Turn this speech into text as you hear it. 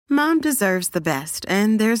Mom deserves the best,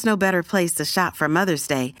 and there's no better place to shop for Mother's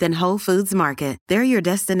Day than Whole Foods Market. They're your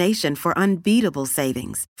destination for unbeatable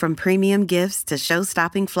savings, from premium gifts to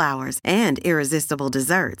show-stopping flowers and irresistible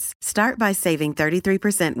desserts. Start by saving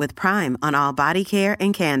 33% with Prime on all body care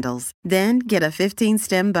and candles. Then get a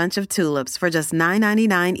 15-stem bunch of tulips for just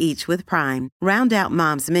 $9.99 each with Prime. Round out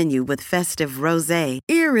Mom's menu with festive rosé,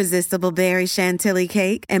 irresistible berry chantilly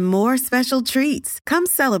cake, and more special treats. Come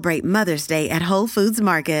celebrate Mother's Day at Whole Foods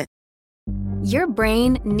Market. Your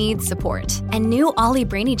brain needs support, and new Ollie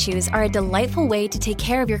Brainy Chews are a delightful way to take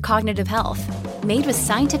care of your cognitive health. Made with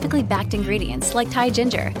scientifically backed ingredients like Thai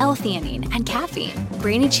ginger, L-theanine, and caffeine,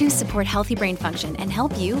 Brainy Chews support healthy brain function and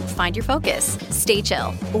help you find your focus, stay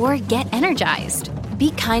chill, or get energized.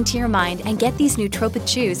 Be kind to your mind and get these nootropic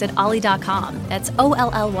chews at ollie.com. That's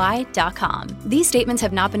OLLY.com. These statements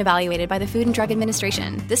have not been evaluated by the Food and Drug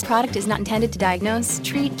Administration. This product is not intended to diagnose,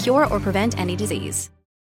 treat, cure, or prevent any disease.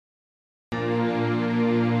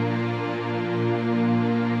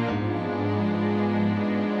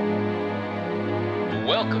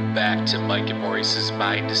 Welcome back to Mike and Maurice's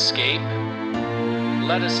Mind Escape.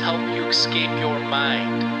 Let us help you escape your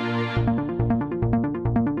mind.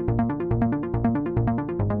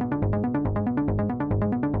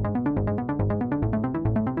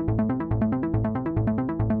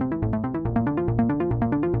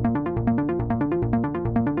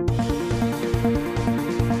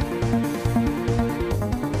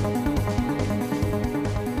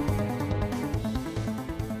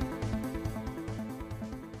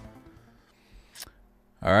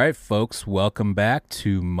 All right, folks, welcome back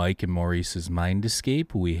to Mike and Maurice's Mind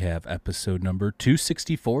Escape. We have episode number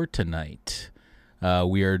 264 tonight.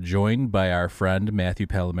 We are joined by our friend Matthew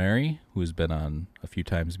Palmieri, who's been on a few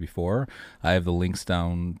times before. I have the links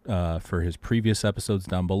down for his previous episodes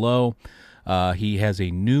down below. He has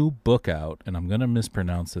a new book out, and I'm going to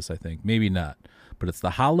mispronounce this, I think. Maybe not, but it's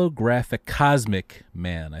The Holographic Cosmic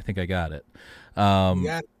Man. I think I got it.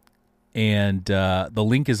 And the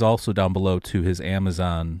link is also down below to his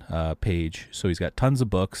Amazon page. So he's got tons of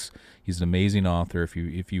books. He's an amazing author.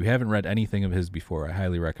 If you haven't read anything of his before, I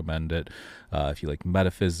highly recommend it. If you like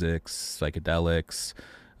metaphysics, psychedelics,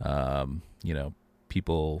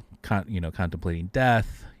 people contemplating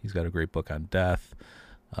death, he's got a great book on death.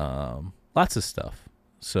 Lots of stuff.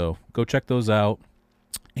 So go check those out.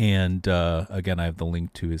 And again, I have the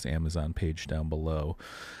link to his Amazon page down below.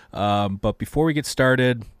 But before we get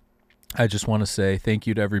started, I just want to say thank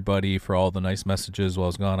you to everybody for all the nice messages while I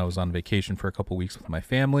was gone. I was on vacation for a couple weeks with my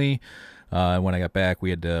family. And when I got back, we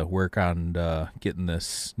had to work on getting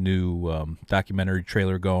this new documentary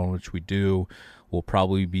trailer going, which we do. We'll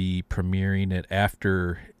probably be premiering it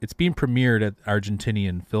after it's being premiered at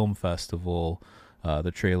Argentinian Film Festival,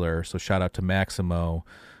 the trailer. So shout out to Maximo.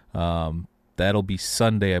 That'll be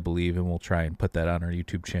Sunday, I believe, and we'll try and put that on our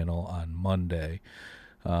YouTube channel on Monday.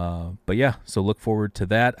 But yeah, so look forward to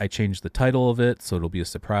that. I changed the title of it, so it'll be a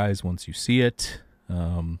surprise once you see it.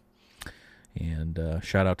 And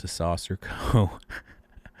shout out to Saucer Co.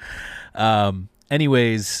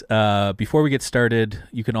 Anyways, before we get started,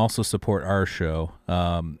 you can also support our show.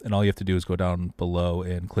 And all you have to do is go down below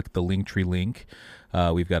and click the Linktree link.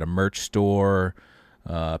 We've got a merch store,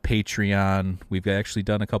 Patreon. We've actually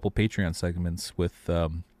done a couple Patreon segments with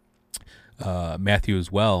Matthew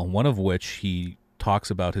as well, one of which he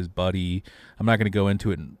talks about his buddy. I'm not going to go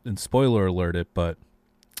into it and spoiler alert it, but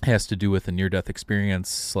has to do with a near-death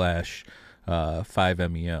experience /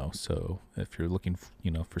 5-MeO. So if you're looking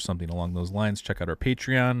for something along those lines, check out our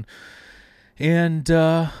Patreon. And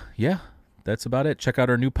yeah, that's about it. Check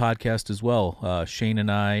out our new podcast as well. Shane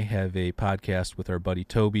and I have a podcast with our buddy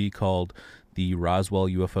Toby called the Roswell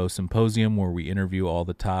UFO Symposium, where we interview all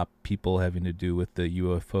the top people having to do with the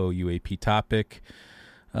UFO UAP topic.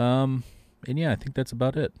 And yeah, I think that's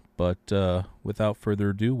about it. But without further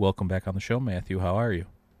ado, welcome back on the show, Matthew. How are you?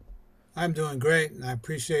 I'm doing great, and I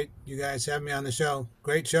appreciate you guys having me on the show.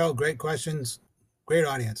 Great show, great questions, great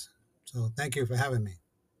audience. So thank you for having me.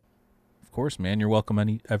 Of course, man. You're welcome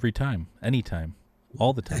anytime,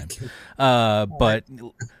 all the time. But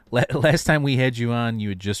last time we had you on, you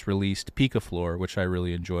had just released Picaflor, which I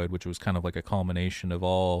really enjoyed, which was kind of like a culmination of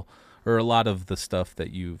a lot of the stuff that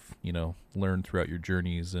you've learned throughout your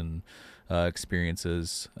journeys and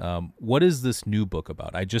experiences. What is this new book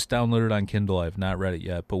about? I just downloaded it on Kindle. I've not read it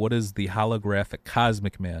yet, but what is the Holographic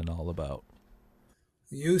Cosmic Man all about?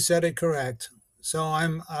 You said it correct. So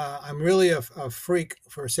I'm really a freak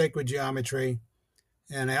for sacred geometry,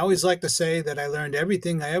 and I always like to say that I learned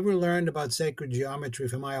everything I ever learned about sacred geometry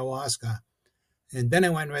from ayahuasca, and then I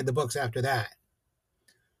went and read the books after that.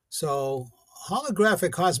 So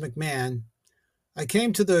Holographic Cosmic Man I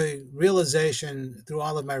came to the realization through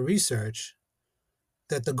all of my research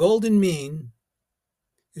that the golden mean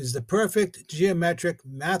is the perfect geometric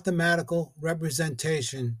mathematical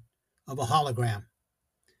representation of a hologram.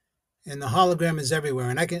 And the hologram is everywhere.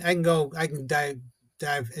 And I can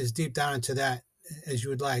dive as deep down into that as you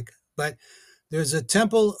would like. But there's a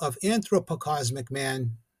temple of anthropocosmic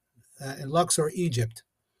man in Luxor, Egypt.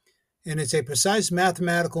 And it's a precise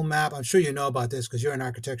mathematical map. I'm sure you know about this because you're an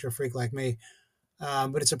architecture freak like me.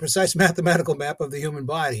 But it's a precise mathematical map of the human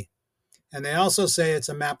body. And they also say it's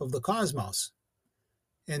a map of the cosmos.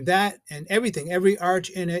 And that and everything, every arch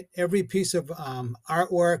in it, every piece of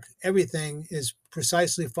artwork, everything is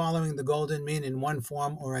precisely following the golden mean in one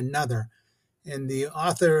form or another. And the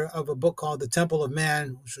author of a book called The Temple of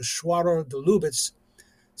Man, which was Shuaro de Lubitz,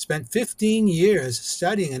 spent 15 years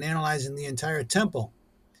studying and analyzing the entire temple.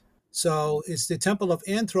 So it's the temple of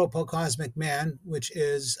anthropocosmic man, which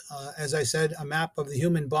is, as I said, a map of the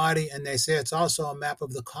human body, and they say it's also a map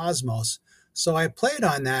of the cosmos. So I played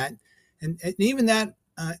on that, and even that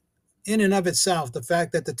in and of itself, the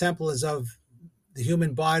fact that the temple is of the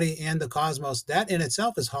human body and the cosmos, that in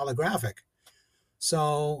itself is holographic.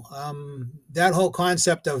 So that whole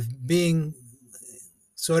concept of being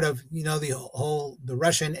sort of, the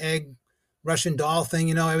Russian egg, Russian doll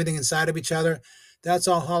thing, everything inside of each other, that's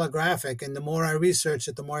all holographic. And the more I researched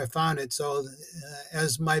it, the more I found it. So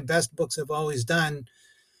as my best books have always done,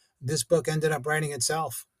 this book ended up writing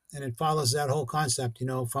itself. And it follows that whole concept,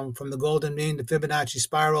 from the golden mean to Fibonacci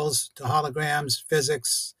spirals to holograms,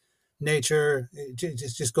 physics, nature. It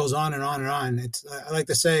just goes on and on and on. I like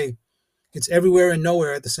to say it's everywhere and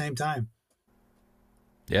nowhere at the same time.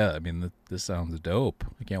 Yeah, I mean, this sounds dope.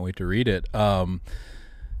 I can't wait to read it.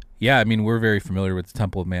 Yeah, I mean, we're very familiar with the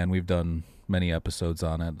Temple of Man. We've done many episodes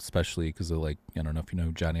on it, especially because of, I don't know if you know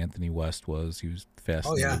who John Anthony West was. He was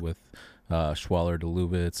fascinated with Schwaller de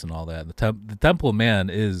Lubitz and all that. The Temple of Man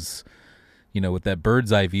is, with that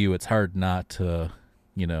bird's eye view, it's hard not to,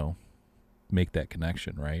 make that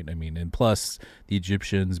connection, right? I mean, and plus the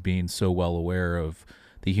Egyptians being so well aware of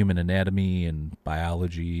the human anatomy and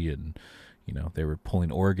biology, and they were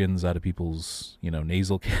pulling organs out of people's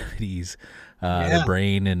nasal cavities, their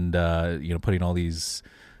brain, and putting all these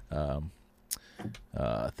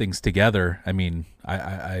things together. I mean,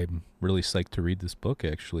 I'm really psyched to read this book,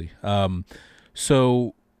 actually.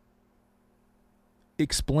 So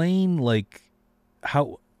explain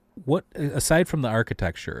what aside from the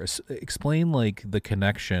architecture, explain the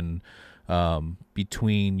connection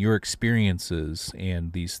between your experiences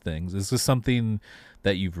and these things. Is this something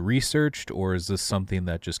that you've researched, or is this something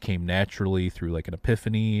that just came naturally through an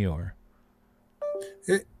epiphany? Or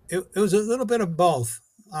it was a little bit of both.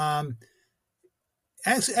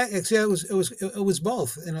 Actually, it was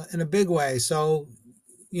both in a big way. So,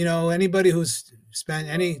 anybody who's spent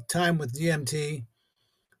any time with DMT,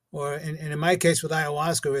 or in my case with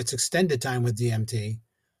ayahuasca, it's extended time with DMT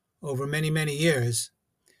over many, many years,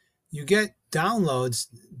 you get downloads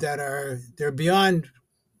that they're beyond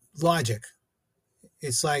logic.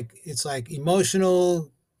 It's like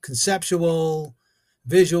emotional, conceptual,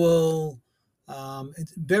 visual.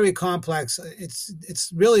 It's very complex.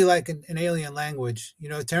 It's really like an alien language.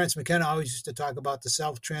 Terence McKenna always used to talk about the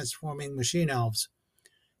self-transforming machine elves.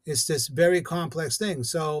 It's this very complex thing.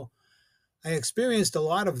 So I experienced a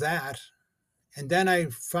lot of that. And then I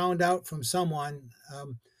found out from someone,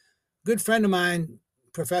 good friend of mine,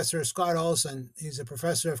 Professor Scott Olson, he's a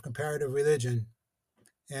professor of comparative religion,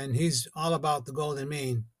 and he's all about the golden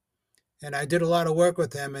mean. And I did a lot of work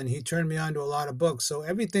with him, and he turned me on to a lot of books. So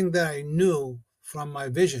everything that I knew from my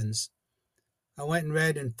visions, I went and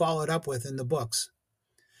read and followed up with in the books.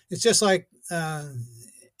 It's just like,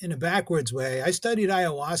 in a backwards way, I studied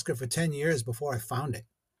ayahuasca for 10 years before I found it.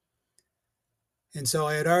 And so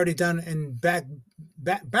I had already done, and back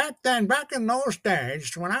in those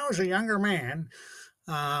days, when I was a younger man,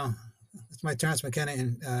 that's my Terence McKenna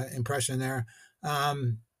impression there.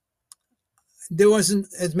 There wasn't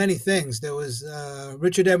as many things. There was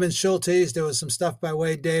Richard Evans Schultes. There was some stuff by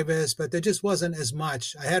Wade Davis, but there just wasn't as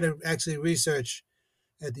much. I had to actually research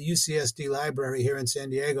at the UCSD library here in San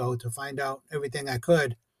Diego to find out everything I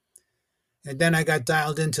could. And then I got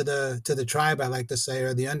dialed into the tribe, I like to say,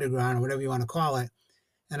 or the underground, or whatever you want to call it.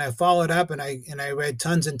 And I followed up, and I read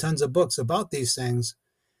tons and tons of books about these things.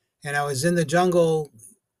 And I was in the jungle.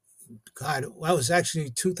 God, well, it was actually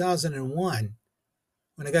 2001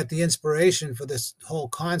 when I got the inspiration for this whole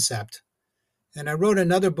concept. And I wrote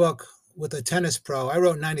another book with a tennis pro. I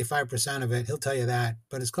wrote 95% of it. He'll tell you that.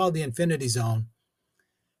 But it's called The Infinity Zone.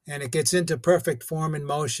 And it gets into perfect form and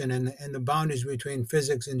motion and the boundaries between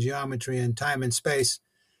physics and geometry and time and space.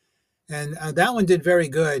 And that one did very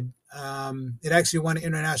good. It actually won an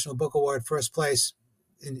International Book Award, first place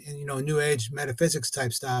in New Age metaphysics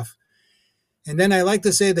type stuff. And then I like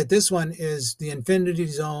to say that this one is the Infinity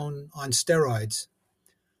Zone on steroids.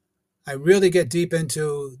 I really get deep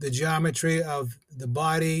into the geometry of the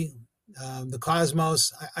body, the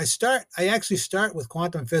cosmos. I actually start with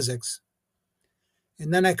quantum physics,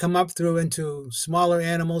 and then I come up through into smaller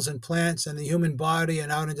animals and plants and the human body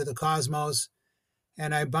and out into the cosmos,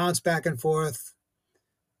 and I bounce back and forth,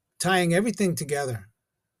 tying everything together.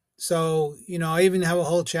 So, I even have a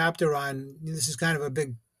whole chapter on, this is kind of a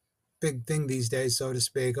big thing these days, so to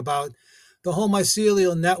speak, about the whole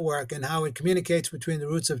mycelial network and how it communicates between the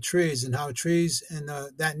roots of trees and how trees and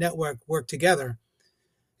that network work together.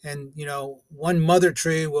 And, one mother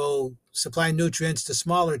tree will supply nutrients to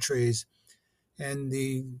smaller trees, and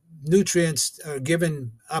the nutrients are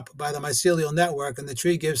given up by the mycelial network, and the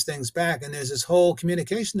tree gives things back. And there's this whole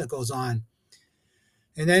communication that goes on.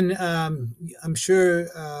 And then I'm sure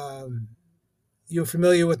you're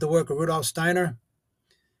familiar with the work of Rudolf Steiner.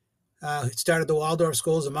 He started the Waldorf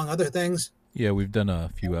schools, among other things. Yeah, we've done a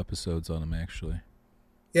few episodes on him, actually.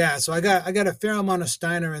 Yeah, so I got a fair amount of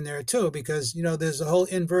Steiner in there too, because there's a whole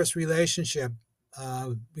inverse relationship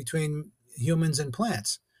between humans and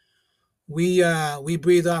plants. We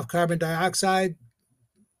breathe off carbon dioxide.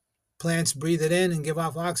 Plants breathe it in and give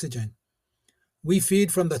off oxygen. We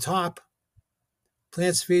feed from the top.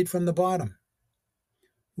 Plants feed from the bottom.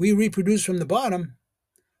 We reproduce from the bottom.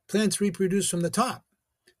 Plants reproduce from the top.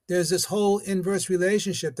 There's this whole inverse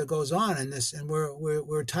relationship that goes on in this, and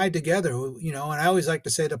we're tied together, and I always like to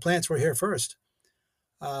say the plants were here first.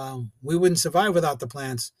 We wouldn't survive without the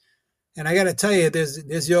plants. And I got to tell you,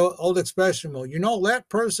 there's your old expression, well, that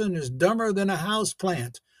person is dumber than a house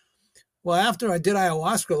plant. Well, after I did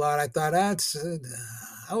ayahuasca a lot, I thought I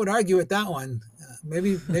would argue with that one.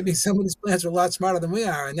 Maybe some of these plants are a lot smarter than we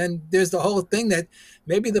are. And then there's the whole thing that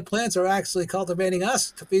maybe the plants are actually cultivating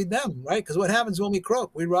us to feed them, right? Because what happens when we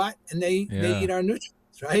croak? We rot, and they eat our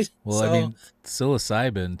nutrients, right? Well,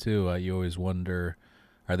 psilocybin too. You always wonder,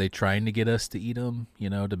 are they trying to get us to eat them?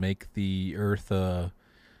 To make the earth a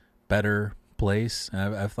better place.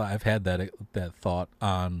 I've had that thought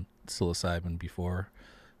on psilocybin before.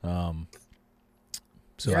 I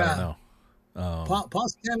don't know. Paul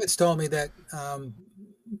Stamets told me that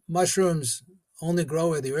mushrooms only grow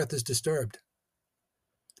where the earth is disturbed.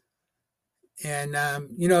 And,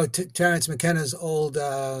 Terence McKenna's old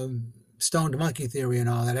stoned monkey theory and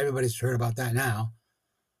all that, everybody's heard about that now.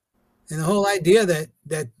 And the whole idea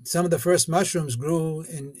that some of the first mushrooms grew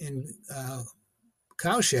in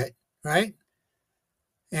cow shit, right?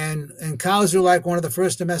 And cows are like one of the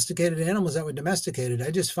first domesticated animals that were domesticated.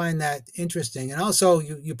 I just find that interesting. And also,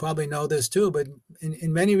 you probably know this too, but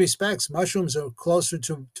in many respects, mushrooms are closer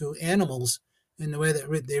to animals in the way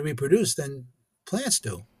that they reproduce than plants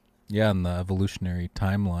do. Yeah, in the evolutionary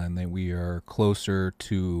timeline, that we are closer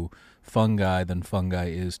to fungi than fungi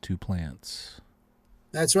is to plants.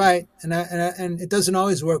 That's right. And it doesn't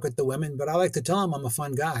always work with the women, but I like to tell them I'm a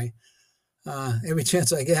fun guy every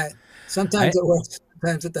chance I get. Sometimes it works.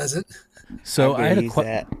 Sometimes it doesn't. So I had a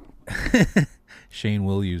question. Shane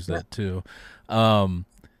will use that too.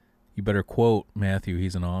 You better quote Matthew.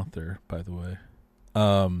 He's an author, by the way.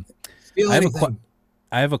 I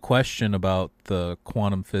have a question about the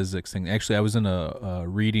quantum physics thing. Actually, I was in a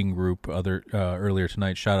reading group earlier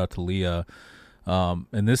tonight. Shout out to Leah.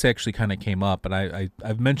 And this actually kind of came up, and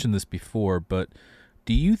I've mentioned this before, but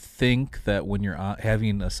do you think that when you're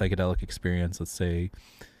having a psychedelic experience, let's say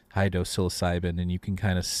high dose psilocybin, and you can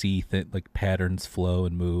kind of see like patterns flow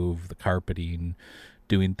and move, the carpeting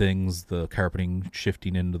doing things, the carpeting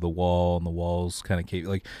shifting into the wall, and the walls kind of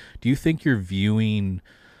like, do you think you're viewing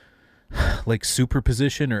like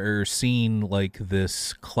superposition or seeing like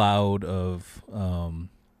this cloud of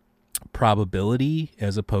probability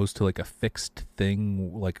as opposed to like a fixed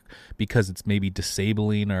thing, like because it's maybe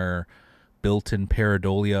disabling our built-in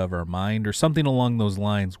pareidolia of our mind or something along those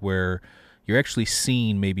lines, where you're actually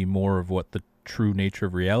seeing maybe more of what the true nature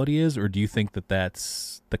of reality is? Or do you think that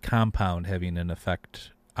that's the compound having an effect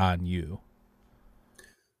on you?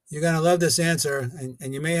 You're going to love this answer,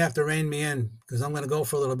 and you may have to rein me in because I'm going to go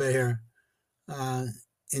for a little bit here.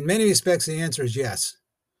 In many respects, the answer is yes.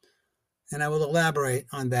 And I will elaborate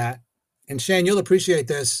on that. And Shane, you'll appreciate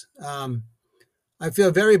this. I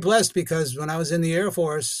feel very blessed because when I was in the Air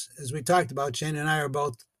Force, as we talked about, Shane and I are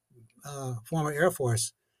both former Air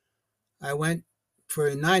Force. I went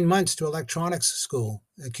for 9 months to electronics school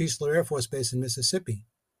at Keesler Air Force Base in Mississippi.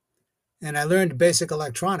 And I learned basic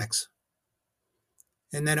electronics.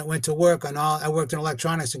 And then it went to work I worked in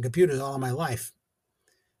electronics and computers all of my life.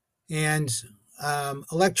 And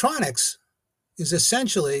electronics is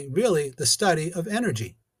essentially really the study of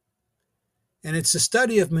energy. And it's the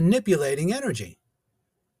study of manipulating energy.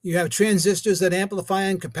 You have transistors that amplify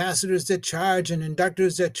and capacitors that charge and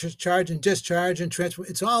inductors that charge and discharge and transfer.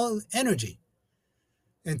 It's all energy.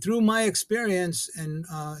 And through my experience, and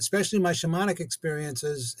especially my shamanic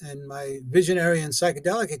experiences and my visionary and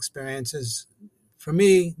psychedelic experiences, for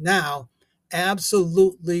me now,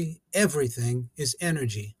 absolutely everything is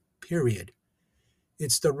energy, period.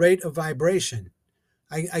 It's the rate of vibration.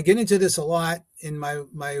 I get into this a lot in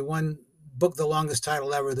my one book, The Longest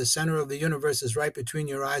Title Ever. The center of the universe is right between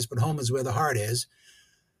your eyes, but home is where the heart is.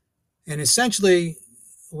 And essentially,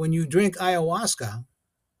 when you drink ayahuasca,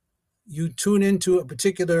 you tune into a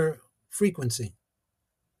particular frequency.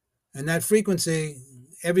 And that frequency,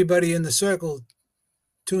 everybody in the circle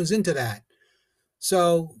tunes into that.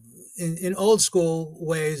 So in old school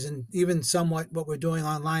ways, and even somewhat what we're doing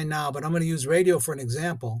online now, but I'm going to use radio for an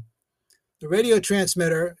example. The radio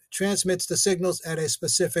transmitter transmits the signals at a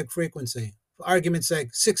specific frequency. For argument's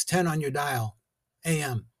sake, 610 on your dial,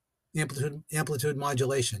 AM, amplitude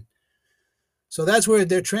modulation. So that's where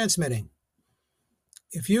they're transmitting.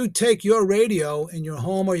 If you take your radio in your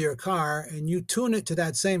home or your car and you tune it to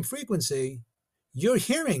that same frequency, you're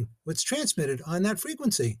hearing what's transmitted on that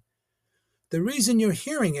frequency. The reason you're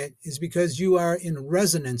hearing it is because you are in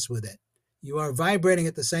resonance with it. You are vibrating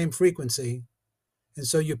at the same frequency. And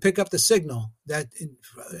so you pick up the signal that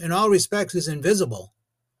in all respects is invisible,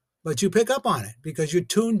 but you pick up on it because you're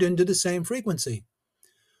tuned into the same frequency.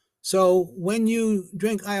 So when you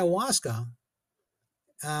drink ayahuasca,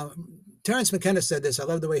 Terence McKenna said this. I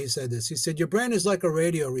love the way he said this. He said, your brain is like a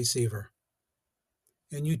radio receiver,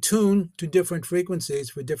 and you tune to different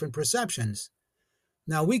frequencies for different perceptions.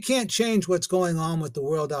 Now, we can't change what's going on with the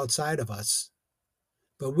world outside of us,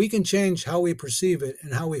 but we can change how we perceive it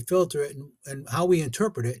and how we filter it and how we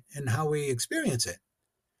interpret it and how we experience it.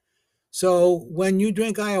 So when you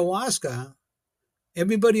drink ayahuasca,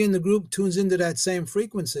 everybody in the group tunes into that same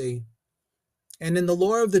frequency. And in the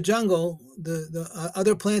lore of the jungle, the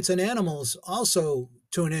other plants and animals also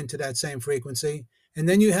tune into that same frequency. And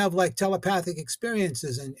then you have like telepathic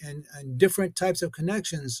experiences and different types of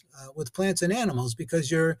connections with plants and animals because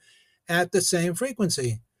you're at the same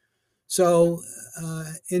frequency. So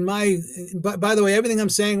by the way, everything I'm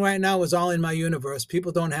saying right now is all in my universe.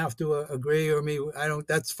 People don't have to agree or me.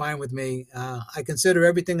 That's fine with me. I consider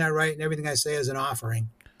everything I write and everything I say as an offering.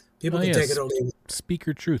 People can take it or leave it. Speak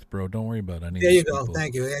your truth, bro. Don't worry about it. There you go. People.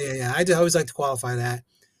 Thank you. Yeah. I always like to qualify that.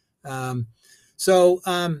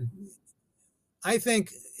 I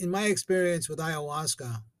think in my experience with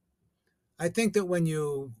ayahuasca, I think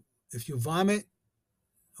that if you vomit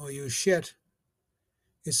or you shit,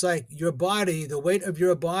 it's like your body, the weight of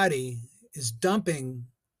your body is dumping,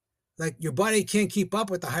 like your body can't keep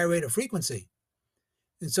up with the high rate of frequency.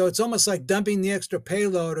 And so it's almost like dumping the extra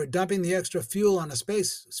payload or dumping the extra fuel on a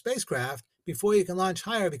spacecraft before you can launch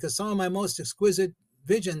higher, because some of my most exquisite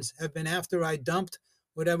visions have been after I dumped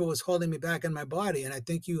whatever was holding me back in my body. And I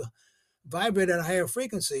think you vibrate at a higher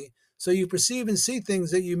frequency, so you perceive and see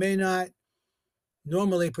things that you may not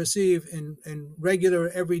normally perceive in regular,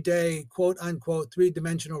 everyday, quote unquote,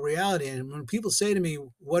 three-dimensional reality. And when people say to me,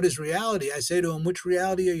 what is reality? I say to them, which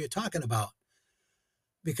reality are you talking about?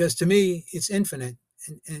 Because to me, it's infinite.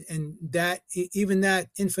 And that even that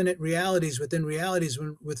infinite realities within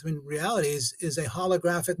realities is a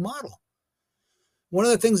holographic model. One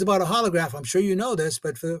of the things about a holograph, I'm sure you know this,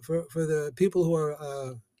 but for the people who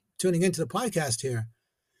are tuning into the podcast here,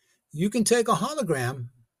 you can take a hologram,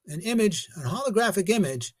 a holographic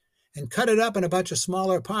image, and cut it up in a bunch of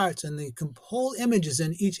smaller parts, and the whole image is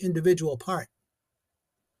in each individual part.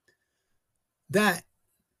 That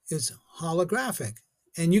is holographic.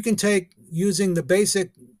 And you can take, using the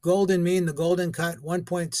basic golden mean, the golden cut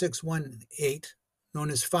 1.618, known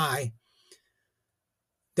as phi,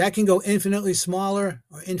 that can go infinitely smaller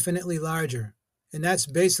or infinitely larger. And that's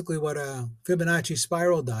basically what a Fibonacci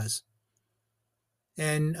spiral does.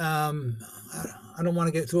 And I don't want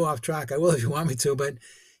to get too off track. I will if you want me to. But,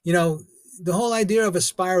 the whole idea of a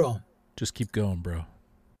spiral. Just keep going, bro.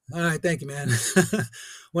 All right. Thank you, man.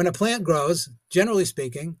 When a plant grows, generally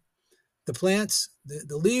speaking, the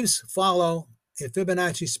leaves follow a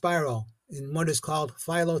Fibonacci spiral in what is called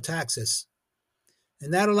phyllotaxis.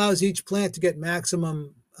 And that allows each plant to get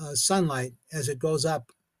maximum sunlight as it goes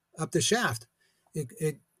up the shaft.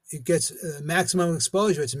 It gets maximum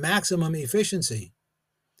exposure. It's maximum efficiency.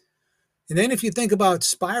 And then if you think about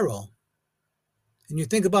spiral, and you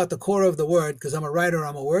think about the core of the word, because I'm a writer,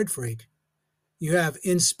 I'm a word freak, you have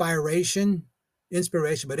inspiration,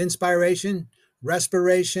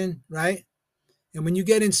 respiration, right? And when you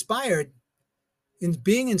get inspired, and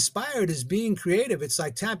being inspired is being creative. It's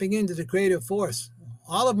like tapping into the creative force.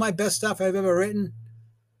 All of my best stuff I've ever written,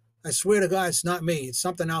 I swear to God, it's not me. It's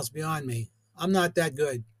something else beyond me. I'm not that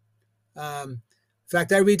good. In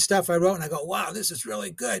fact, I read stuff I wrote and I go, wow, this is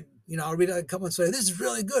really good. I'll read it a couple and say, this is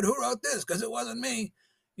really good. Who wrote this? Because it wasn't me,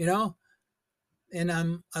 And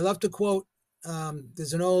I love to quote,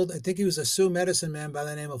 there's an old, I think he was a Sioux medicine man by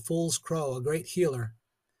the name of Fool's Crow, a great healer.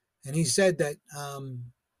 And he said that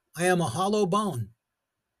I am a hollow bone.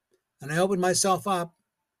 And I open myself up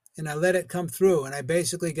and I let it come through. And I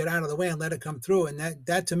basically get out of the way and let it come through. And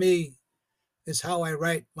that to me is how I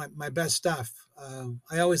write my best stuff.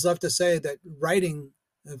 I always love to say that writing,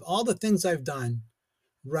 of all the things I've done,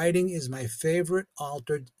 writing is my favorite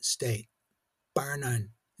altered state, bar none.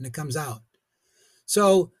 And it comes out.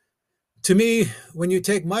 So to me, when you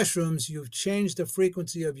take mushrooms, you've changed the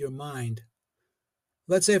frequency of your mind.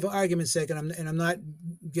 Let's say, for argument's sake, and I'm not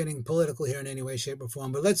getting political here in any way, shape, or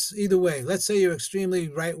form, but let's say you're extremely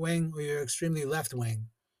right-wing or you're extremely left-wing.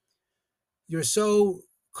 You're so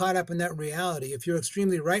caught up in that reality. If you're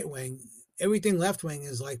extremely right-wing, everything left-wing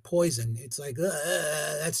is like poison. It's like,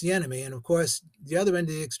 that's the enemy. And of course, the other end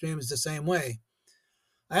of the extreme is the same way.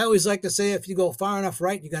 I always like to say, if you go far enough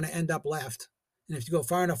right, you're going to end up left. And if you go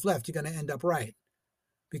far enough left, you're going to end up right.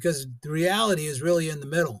 Because the reality is really in the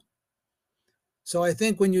middle. So I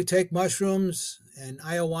think when you take mushrooms and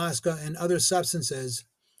ayahuasca and other substances,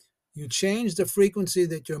 you change the frequency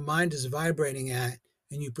that your mind is vibrating at,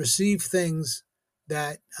 and you perceive things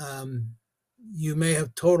that you may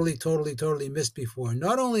have totally missed before,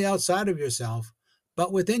 not only outside of yourself,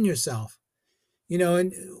 but within yourself.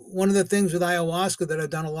 And one of the things with ayahuasca that I've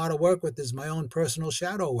done a lot of work with is my own personal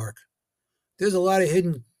shadow work. There's a lot of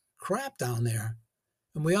hidden crap down there,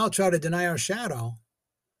 and we all try to deny our shadow.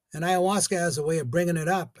 And ayahuasca has a way of bringing it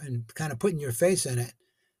up and kind of putting your face in it.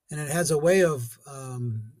 And it has a way of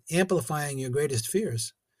amplifying your greatest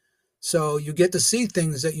fears. So you get to see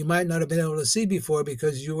things that you might not have been able to see before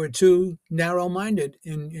because you were too narrow-minded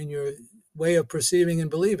in your way of perceiving and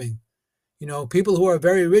believing. People who are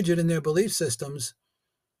very rigid in their belief systems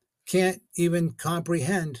can't even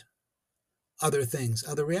comprehend other things,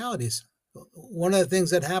 other realities. One of the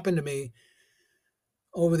things that happened to me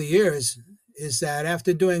over the years is that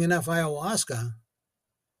after doing enough ayahuasca,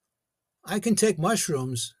 I can take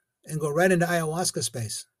mushrooms and go right into ayahuasca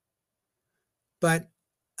space. But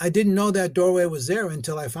I didn't know that doorway was there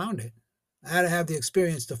until I found it. I had to have the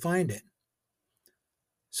experience to find it.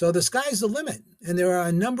 So the sky's the limit. And there are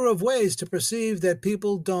a number of ways to perceive that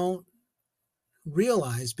people don't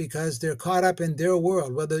realize because they're caught up in their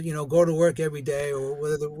world, whether, go to work every day or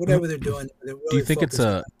whatever they're doing. They're really Do you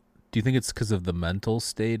think it's because of the mental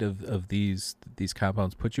state of these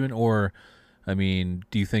compounds put you in? Or, do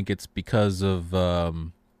you think it's because of,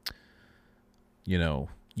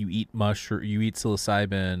 you eat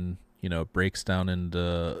psilocybin, it breaks down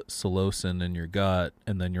into psilocin in your gut,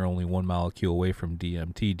 and then you're only one molecule away from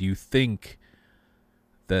DMT. Do you think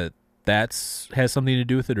that has something to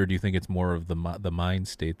do with it, or do you think it's more of the mind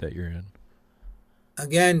state that you're in?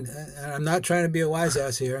 Again, I'm not trying to be a wise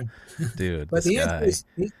ass here. Dude, but the answer is...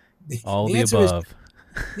 all the above.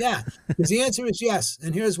 Yeah, because the answer is yes.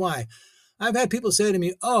 And here's why. I've had people say to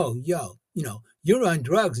me, oh, you're on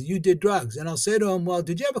drugs. You did drugs. And I'll say to them, well,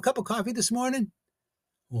 did you have a cup of coffee this morning?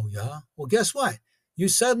 Oh, yeah. Well, guess what? You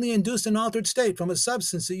suddenly induced an altered state from a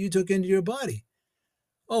substance that you took into your body.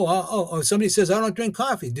 Oh, somebody says, I don't drink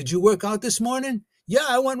coffee. Did you work out this morning? Yeah,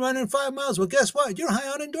 I went running 5 miles. Well, guess what? You're high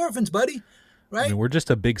on endorphins, buddy. Right? We're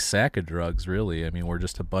just a big sack of drugs, really. We're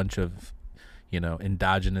just a bunch of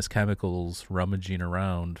endogenous chemicals rummaging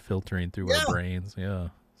around, filtering through our brains. Yeah.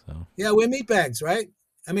 So. Yeah, we're meatbags, right?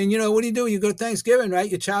 what do you do? You go to Thanksgiving, right?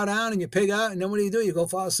 You chow down and you pig out, and then what do? You go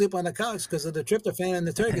fall asleep on the couch because of the tryptophan and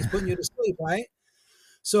the turkey's putting you to sleep, right?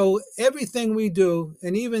 So everything we do,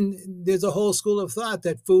 and even there's a whole school of thought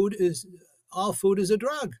that all food is a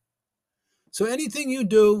drug. So anything you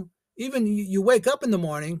do, even you wake up in the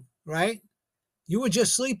morning, right? You were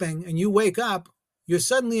just sleeping and you wake up, you're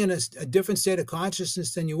suddenly in a different state of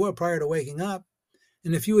consciousness than you were prior to waking up.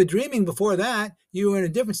 And if you were dreaming before that, you were in a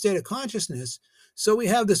different state of consciousness. So we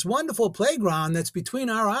have this wonderful playground that's between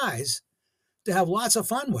our eyes to have lots of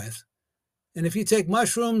fun with. And if you take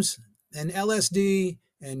mushrooms and LSD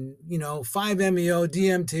and, 5-MeO,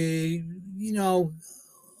 DMT,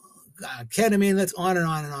 ketamine, that's on and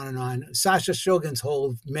on and on and on. Sasha Shogun's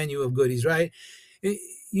whole menu of goodies, right?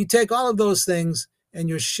 You take all of those things and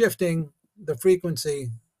you're shifting the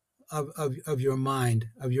frequency of your mind,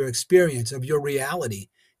 of your experience, of your reality.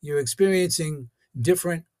 You're experiencing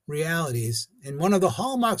different realities. And one of the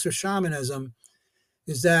hallmarks of shamanism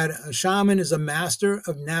is that a shaman is a master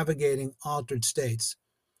of navigating altered states.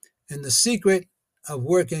 And the secret of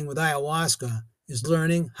working with ayahuasca is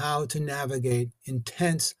learning how to navigate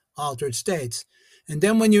intense altered states. And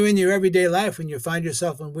then when you're in your everyday life and you find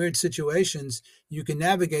yourself in weird situations, you can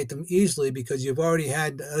navigate them easily because you've already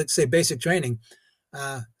had, let's say, basic training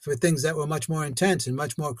for things that were much more intense and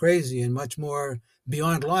much more crazy and much more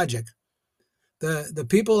beyond logic. The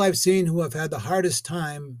people I've seen who have had the hardest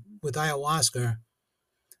time with ayahuasca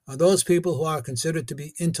are those people who are considered to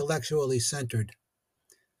be intellectually centered.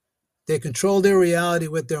 They control their reality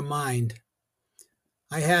with their mind.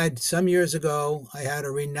 Some years ago, I had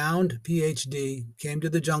a renowned PhD came to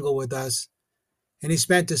the jungle with us, and he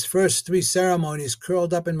spent his first 3 ceremonies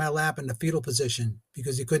curled up in my lap in the fetal position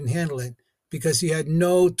because he couldn't handle it, because he had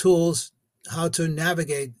no tools how to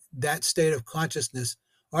navigate that state of consciousness,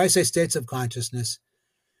 or I say states of consciousness.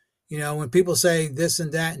 You know, when people say this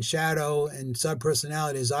and that and shadow and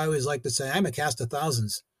subpersonalities, I always like to say I'm a cast of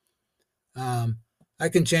thousands. I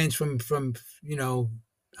can change from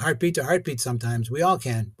heartbeat to heartbeat sometimes. We all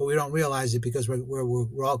can, but we don't realize it because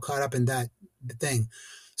we're all caught up in that thing.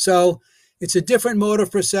 So it's a different mode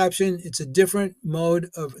of perception. It's a different mode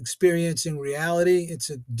of experiencing reality. It's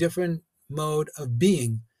a different mode of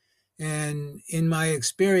being. And in my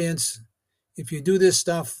experience, if you do this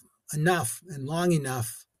stuff enough and long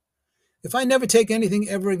enough, if I never take anything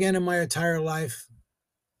ever again in my entire life,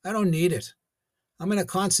 I don't need it. I'm in a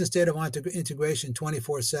constant state of integration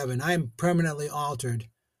 24/7. I am permanently altered.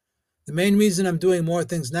 The main reason I'm doing more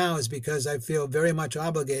things now is because I feel very much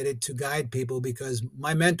obligated to guide people because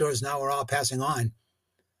my mentors now are all passing on.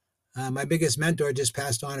 My biggest mentor just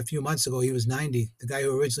passed on a few months ago. He was 90, the guy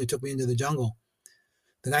who originally took me into the jungle.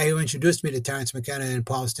 The guy who introduced me to Terence McKenna and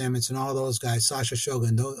Paul Stamets and all those guys, Sasha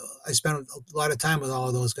Shogun. I spent a lot of time with all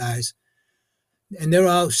of those guys. And they're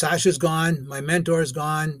all, Sasha's gone, my mentor's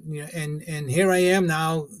gone, and here I am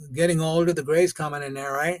now getting older, the gray's coming in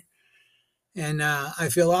there, right? And I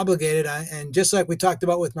feel obligated. And just like we talked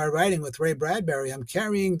about with my writing with Ray Bradbury, I'm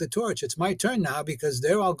carrying the torch. It's my turn now because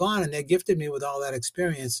they're all gone and they gifted me with all that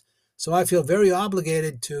experience. So I feel very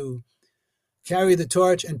obligated to carry the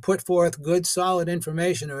torch and put forth good, solid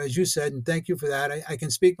information, or as you said, and thank you for that, I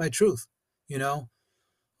can speak my truth,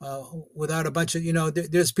 without a bunch of,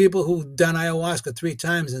 there's people who've done ayahuasca 3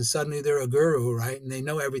 times and suddenly they're a guru, right? And they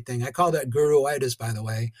know everything. I call that guruitis, by the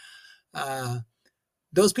way.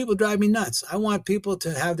 Those people drive me nuts. I want people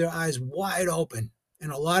to have their eyes wide open.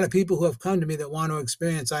 And a lot of people who have come to me that want to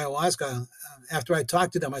experience ayahuasca, after I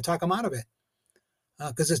talk to them, I talk them out of it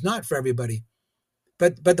because it's not for everybody.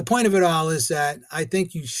 But the point of it all is that I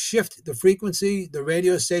think you shift the frequency, the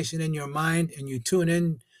radio station in your mind, and you tune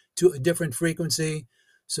in to a different frequency.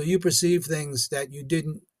 So you perceive things that you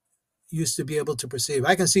didn't used to be able to perceive.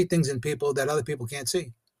 I can see things in people that other people can't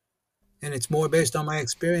see. And it's more based on my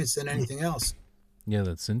experience than anything else. Yeah,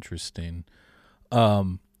 that's interesting.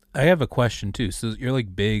 I have a question too. So you're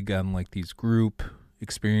like big on like these group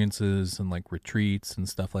experiences and like retreats and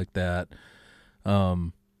stuff like that.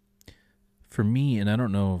 For me, and I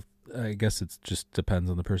don't know, I guess it just depends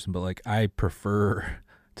on the person, but like I prefer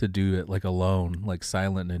to do it like alone, like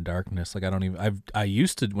silent in darkness. Like I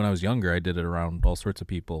used to, when I was younger, I did it around all sorts of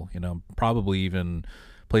people, probably even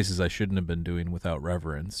places I shouldn't have been doing without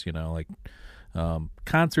reverence, like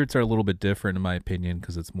concerts are a little bit different in my opinion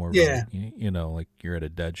because it's more like, like you're at a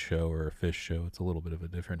Dead show or a Fish show. It's a little bit of a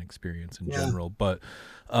different experience in general, but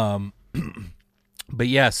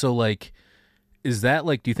yeah, so like, is that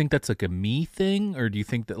like, do you think that's like a me thing, or do you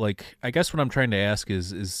think that like, I guess what I'm trying to ask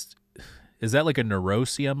is that like a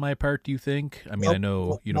neurosis on my part, do you think? I mean, I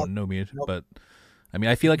know you don't know me, but I mean,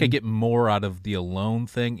 I feel like I get more out of the alone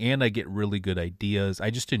thing and I get really good ideas. I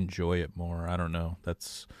just enjoy it more. I don't know.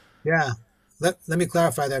 Yeah. Let me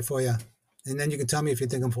clarify that for you. And then you can tell me if you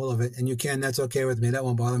think I'm full of it. And you can, that's okay with me. That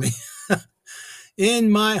won't bother me. In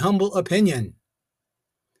my humble opinion,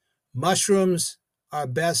 mushrooms are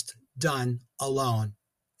best done alone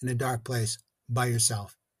in a dark place by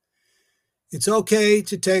yourself. It's okay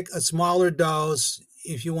to take a smaller dose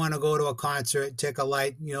if you want to go to a concert, take a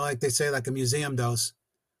light, like they say, like a museum dose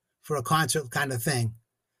for a concert kind of thing.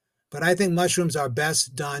 But I think mushrooms are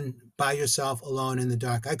best done by yourself alone in the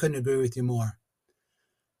dark. I couldn't agree with you more.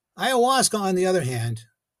 Ayahuasca, on the other hand,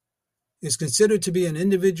 is considered to be an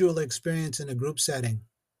individual experience in a group setting.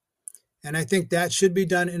 And I think that should be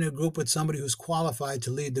done in a group with somebody who's qualified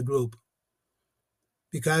to lead the group.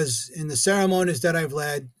 Because in the ceremonies that I've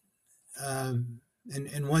led,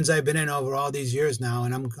 and ones I've been in over all these years now,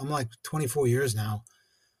 and I'm like 24 years now,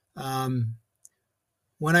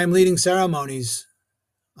 when I'm leading ceremonies,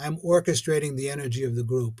 I'm orchestrating the energy of the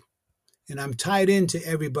group. And I'm tied into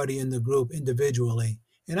everybody in the group individually.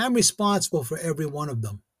 And I'm responsible for every one of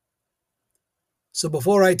them. So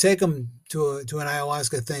before I take them to an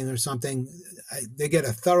ayahuasca thing or something, they get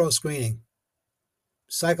a thorough screening.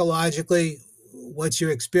 Psychologically, what's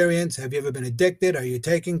your experience? Have you ever been addicted? Are you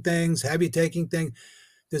taking things? Have you taken things?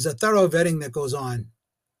 There's a thorough vetting that goes on.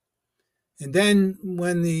 And then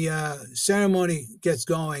when the ceremony gets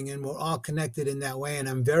going and we're all connected in that way, and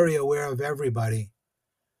I'm very aware of everybody,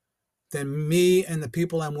 then me and the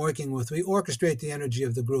people I'm working with, we orchestrate the energy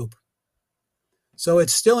of the group. So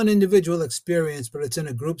it's still an individual experience, but it's in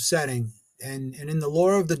a group setting. And in the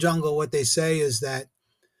lore of the jungle, what they say is that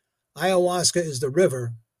ayahuasca is the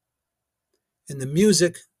river, and the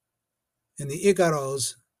music and the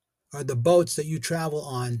icaros are the boats that you travel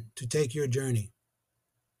on to take your journey.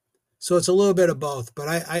 So it's a little bit of both, but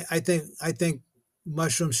I think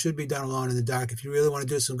mushrooms should be done alone in the dark. If you really want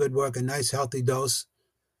to do some good work, a nice healthy dose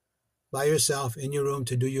by yourself in your room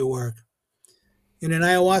to do your work. In an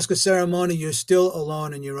ayahuasca ceremony, you're still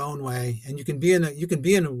alone in your own way, and you can be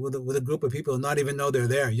with a group of people and not even know they're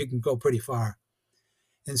there. You can go pretty far.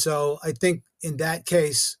 And so I think in that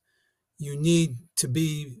case, you need to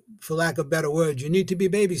be, for lack of better words, you need to be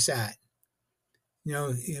babysat. You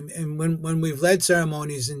know, and when we've led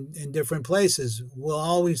ceremonies in different places, we'll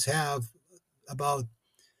always have about at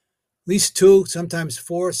least 2, sometimes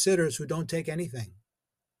 4 sitters who don't take anything.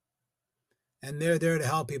 And they're there to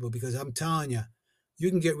help people, because I'm telling you,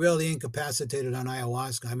 you can get really incapacitated on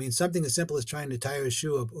ayahuasca. I mean, something as simple as trying to tie your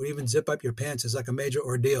shoe up or even zip up your pants is like a major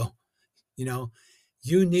ordeal. You know,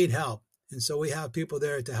 you need help. And so we have people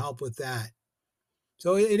there to help with that.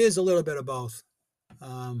 So it is a little bit of both.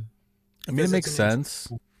 I mean, it makes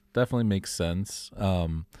sense. Definitely makes sense.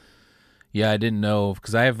 Yeah, I didn't know,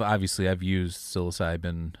 because I've used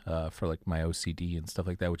psilocybin for like my OCD and stuff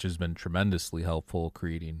like that, which has been tremendously helpful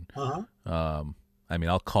creating. I mean,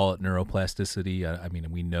 I'll call it neuroplasticity. I mean,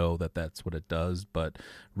 we know that that's what it does, but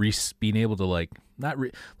being able to like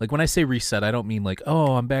when I say reset, I don't mean like,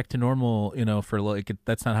 oh, I'm back to normal, you know, for like,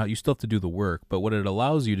 that's not how you still have to do the work. But what it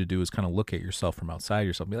allows you to do is kind of look at yourself from outside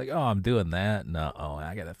yourself and be like, oh, I'm doing that. No,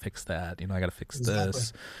 I got to fix that. You know, I got to fix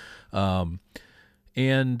this.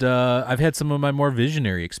 And I've had some of my more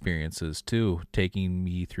visionary experiences too, taking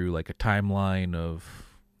me through like a timeline of,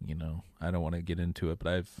 you know, I don't want to get into it,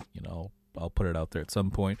 but I'll put it out there at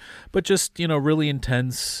some point, but just, you know, really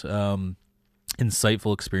intense,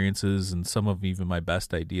 insightful experiences and some of even my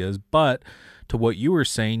best ideas. But to what you were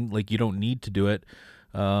saying, like, you don't need to do it.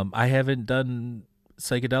 I haven't done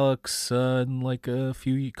psychedelics in like a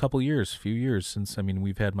few years since, I mean,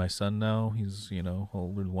 we've had my son now. He's, you know,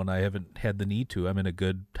 older than one. I haven't had the need to. I'm in a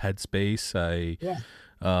good headspace.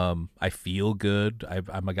 I feel good.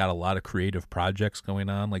 I've got a lot of creative projects going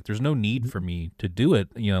on. Like, there's no need for me to do it,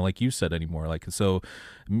 you know, like you said, anymore. Like, so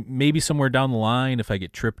maybe somewhere down the line, if I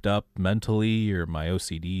get tripped up mentally or my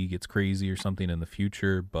OCD gets crazy or something in the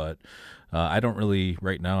future, but I don't really,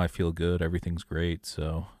 right now I feel good. Everything's great.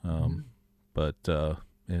 So, but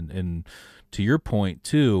and to your point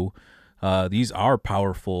too, these are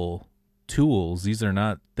powerful tools. These are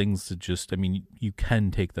not things to just, I mean, you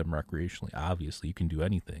can take them recreationally. Obviously, you can do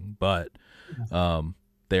anything, but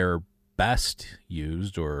they're best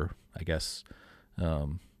used, or I guess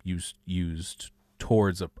used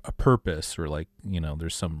towards a purpose, or like, you know,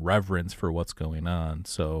 there's some reverence for what's going on.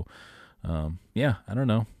 So yeah, I don't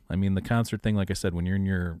know. I mean, the concert thing, like I said, when you're in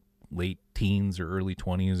your late teens or early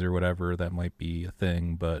 20s or whatever, that might be a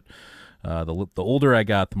thing. But the older I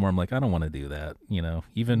got, the more I'm like, I don't want to do that. You know,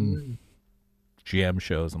 even jam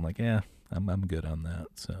shows, I'm like, yeah, I'm good on that.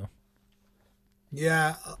 So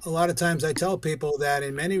yeah, a lot of times I tell people that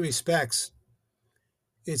in many respects,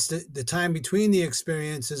 it's the time between the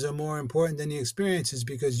experiences are more important than the experiences,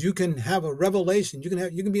 because you can have a revelation. You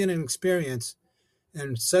can be in an experience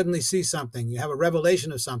and suddenly see something. You have a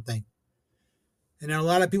revelation of something. And then a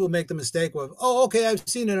lot of people make the mistake of, oh, okay, I've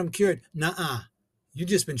seen it, I'm cured. Nuh-uh. You've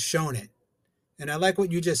just been shown it. And I like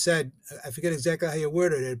what you just said. I forget exactly how you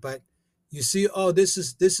worded it, but you see, oh, this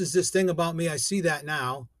is this thing about me. I see that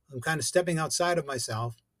now. I'm kind of stepping outside of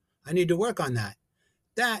myself. I need to work on that.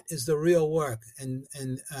 That is the real work. And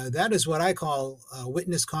that is what I call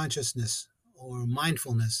witness consciousness or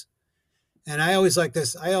mindfulness. And I always like to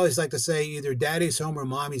say either daddy's home or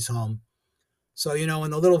mommy's home. So, you know,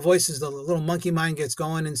 when the little voices, the little monkey mind gets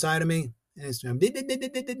going inside of me, and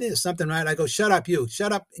it's something, right? I go, shut up, you.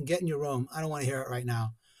 Shut up and get in your room. I don't want to hear it right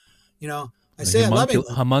now. You know, I say it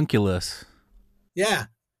lovingly. Homunculus. Yeah,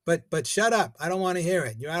 but shut up. I don't want to hear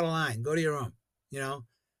it. You're out of line. Go to your room. You know,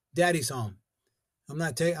 daddy's home. I'm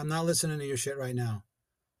not listening to your shit right now.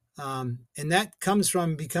 And that comes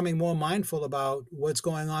from becoming more mindful about what's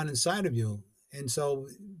going on inside of you. And so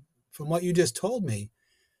from what you just told me,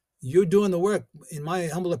 you're doing the work, in my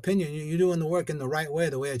humble opinion, you're doing the work in the right way,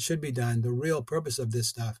 the way it should be done, the real purpose of this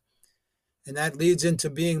stuff. And that leads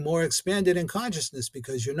into being more expanded in consciousness,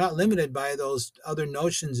 because you're not limited by those other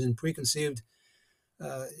notions and preconceived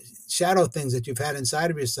shadow things that you've had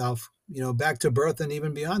inside of yourself, back to birth and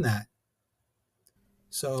even beyond that.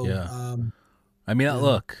 So, yeah. I mean,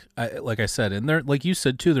 look, like I said, and they're, like you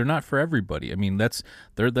said too, they're not for everybody. I mean, that's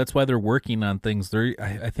why they're working on things.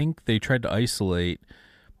 I think they tried to isolate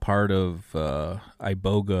part of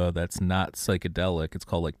iboga that's not psychedelic. It's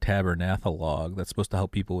called like tabernathalog. That's supposed to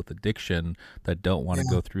help people with addiction that don't want to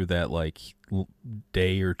go through that like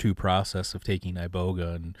day or two process of taking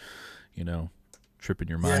iboga and tripping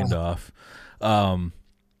your mind off.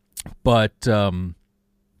 But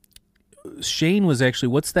Shane was actually,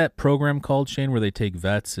 what's that program called, Shane, where they take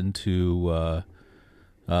vets into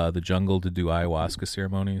the jungle to do ayahuasca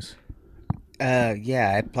ceremonies?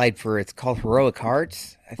 Yeah, I applied for, it's called Heroic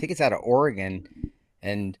Hearts. I think it's out of Oregon,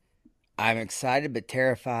 and I'm excited but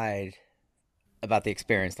terrified about the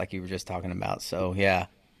experience like you were just talking about. So yeah,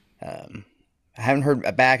 I haven't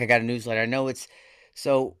heard back. I got a newsletter. I know it's,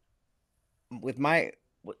 so with I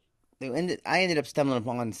ended up stumbling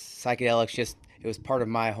upon psychedelics. It was part of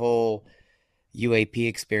my whole UAP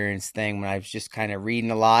experience thing when I was just kind of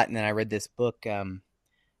reading a lot. And then I read this book, man,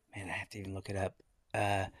 I have to even look it up.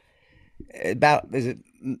 Is it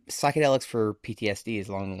psychedelics for PTSD is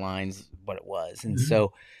along the lines of what it was. And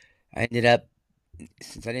so I ended up,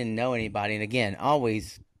 since I didn't know anybody, and again,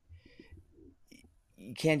 always,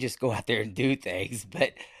 you can't just go out there and do things,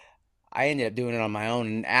 but I ended up doing it on my own.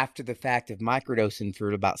 And after the fact of microdosing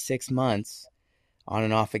for about 6 months on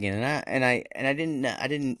and off again. And I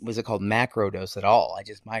didn't, was it called macrodose at all? I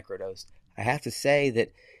just microdosed. I have to say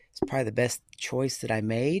that it's probably the best choice that I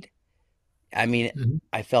made. I mean,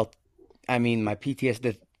 my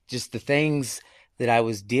PTSD, just the things that I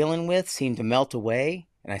was dealing with seemed to melt away,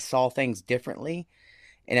 and I saw things differently.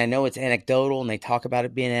 And I know it's anecdotal, and they talk about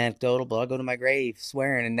it being anecdotal, but I'll go to my grave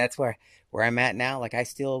swearing, and that's where I'm at now. Like I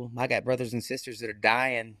got brothers and sisters that are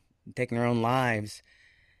dying and taking their own lives,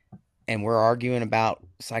 and we're arguing about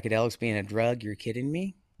psychedelics being a drug. You're kidding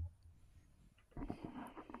me?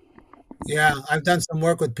 Yeah, I've done some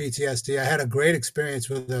work with PTSD. I had a great experience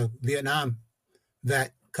with a Vietnam vet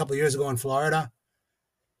a couple of years ago in Florida.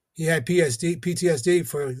 He had PTSD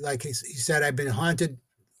for, like he said, I've been haunted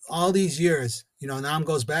all these years. Nam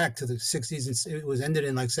goes back to the 60s, and it was ended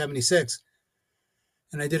in like 76.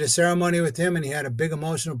 And I did a ceremony with him, and he had a big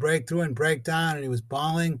emotional breakthrough and breakdown, and he was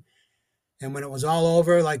bawling. And when it was all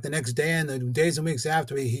over, like the next day and the days and weeks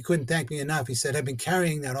after, he couldn't thank me enough. He said, I've been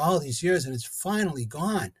carrying that all these years, and it's finally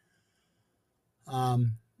gone.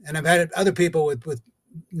 And I've had other people with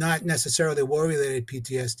not necessarily war-related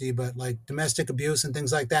PTSD, but like domestic abuse and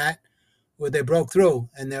things like that, where they broke through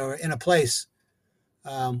and they were in a place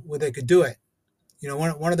where they could do it.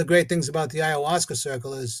 One of the great things about the ayahuasca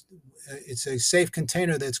circle is it's a safe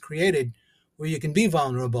container that's created where you can be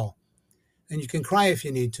vulnerable, and you can cry if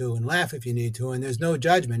you need to and laugh if you need to, and there's no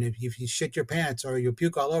judgment. If you shit your pants or you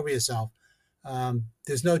puke all over yourself,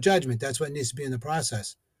 there's no judgment. That's what needs to be in the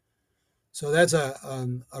process. So that's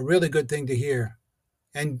a really good thing to hear.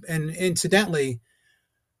 And incidentally,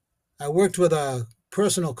 I worked with a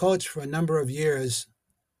personal coach for a number of years,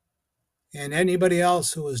 and anybody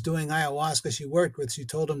else who was doing ayahuasca she worked with, she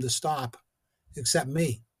told them to stop, except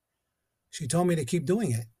me. She told me to keep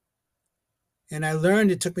doing it. And I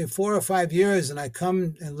learned, it took me 4 or 5 years, and I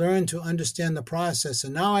come and learn to understand the process.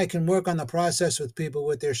 And now I can work on the process with people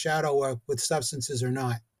with their shadow work, with substances or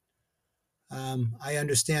not. I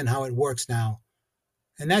understand how it works now.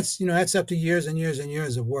 And that's up to years and years and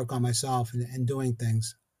years of work on myself and doing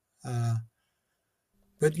things.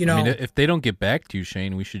 But, I mean, if they don't get back to you,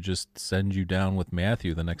 Shane, we should just send you down with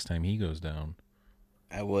Matthew the next time he goes down.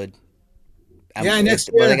 I would. Next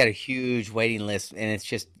year. Well, they got a huge waiting list, and it's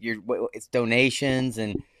just it's donations,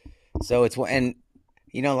 and so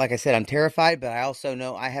like I said, I'm terrified, but I also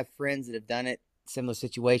know I have friends that have done it, similar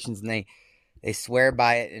situations, and they swear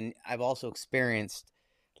by it. And I've also experienced,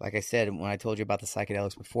 like I said, when I told you about the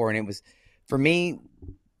psychedelics before, and it was, for me,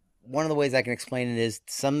 one of the ways I can explain it is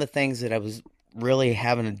some of the things that I was really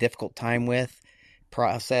having a difficult time with,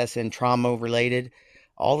 process and trauma related,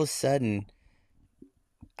 all of a sudden,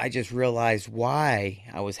 I just realized why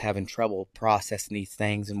I was having trouble processing these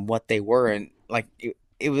things and what they were. And like,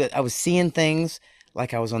 I was seeing things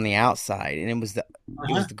like I was on the outside, and it was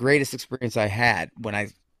the greatest experience I had when I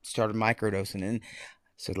started microdosing. And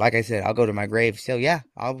so, like I said, I'll go to my grave. So yeah,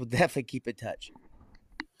 I will definitely keep in touch.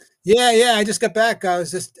 Yeah. I just got back. I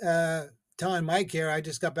was just telling Mike here. I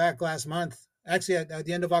just got back last month. Actually, at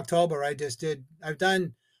the end of October, I just did my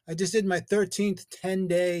 13th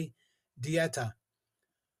 10-day dieta,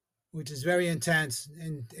 which is very intense,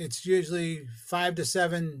 and it's usually 5 to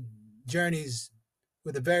 7 journeys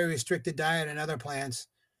with a very restricted diet and other plans.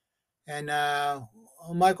 And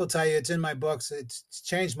Mike will tell you, it's in my books. It's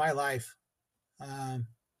changed my life. I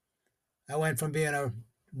went from being a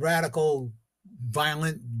radical,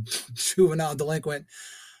 violent, juvenile delinquent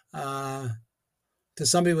to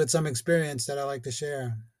somebody with some experience that I like to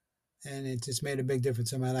share. And it just made a big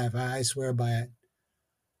difference in my life. I swear by it.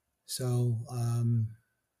 So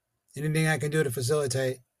anything I can do to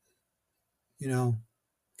facilitate,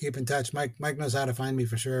 keep in touch. Mike knows how to find me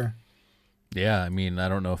for sure. Yeah, I mean, I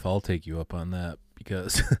don't know if I'll take you up on that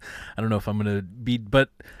because I don't know if I'm going to be, but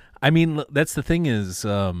I mean, that's the thing is,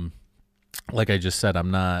 like I just said,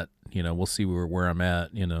 I'm not, we'll see where I'm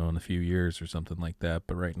at, in a few years or something like that.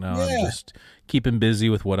 But right now I'm just keeping busy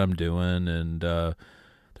with what I'm doing. And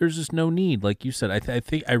there's just no need. Like you said, I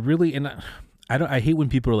think I really, and I hate when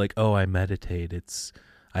people are like, oh, I meditate.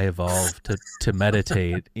 I evolved to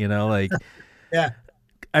meditate, like, yeah.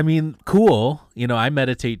 I mean, cool. I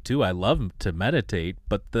meditate too. I love to meditate,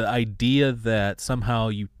 but the idea that somehow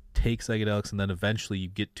you take psychedelics and then eventually you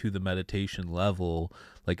get to the meditation level,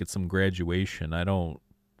 like it's some graduation, I don't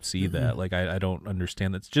see that. Like, I don't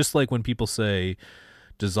understand. That's just like when people say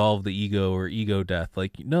dissolve the ego or ego death.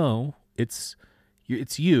 Like, no, it's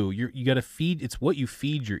you. You got to feed. It's what you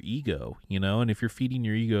feed your ego, and if you're feeding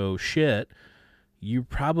your ego shit, you're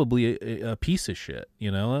probably a piece of shit,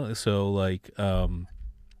 So like,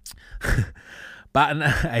 but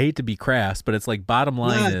I hate to be crass, but it's like bottom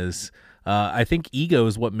line is, I think ego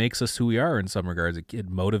is what makes us who we are in some regards.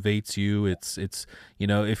 It motivates you. It's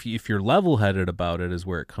if you're level headed about it is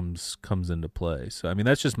where it comes into play. So I mean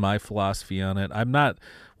that's just my philosophy on it. I'm not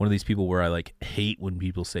one of these people where I like hate when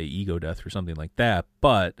people say ego death or something like that,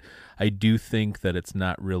 but I do think that it's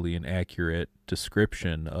not really an accurate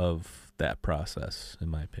description of that process, in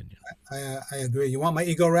my opinion. I agree. You want my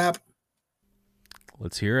ego rap?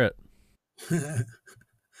 Let's hear it.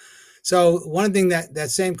 So one thing that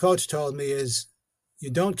same coach told me is you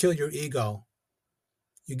don't kill your ego.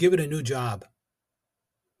 You give it a new job.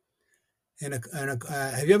 And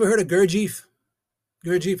have you ever heard of Gurdjieff?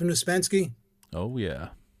 Gurdjieff and Uspensky? Oh, yeah.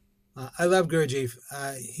 I love Gurdjieff.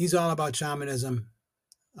 He's all about shamanism.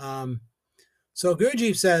 So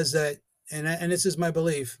Gurdjieff says that, and this is my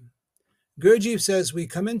belief, Gurdjieff says we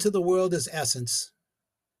come into the world as essence.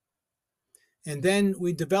 And then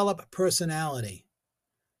we develop personality.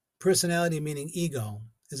 Personality meaning ego,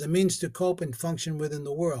 as a means to cope and function within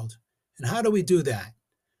the world. And how do we do that?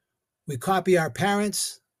 We copy our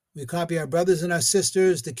parents, we copy our brothers and our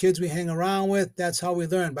sisters, the kids we hang around with. That's how we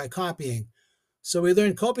learn, by copying. So we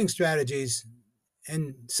learn coping strategies,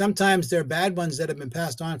 and sometimes they're bad ones that have been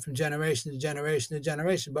passed on from generation to generation to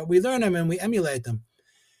generation, but we learn them and we emulate them.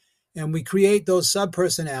 And we create those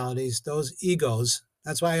sub-personalities, those egos.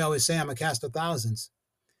 That's why I always say I'm a cast of thousands.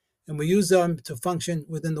 And we use them to function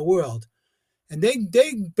within the world. And they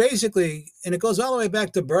basically, and it goes all the way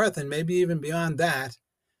back to birth and maybe even beyond that,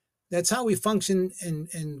 that's how we function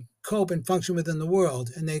and cope and function within the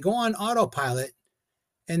world. And they go on autopilot,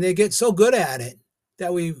 and they get so good at it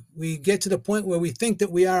that we get to the point where we think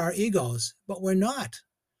that we are our egos, but we're not.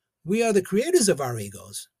 We are the creators of our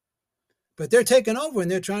egos. But they're taking over and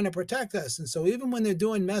they're trying to protect us. And so even when they're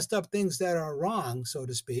doing messed up things that are wrong, so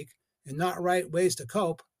to speak, and not right ways to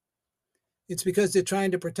cope, it's because they're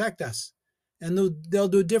trying to protect us. And they'll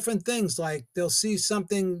do different things, like they'll see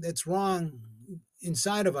something that's wrong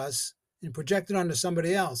inside of us and project it onto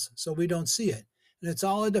somebody else so we don't see it. And it's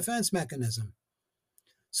all a defense mechanism.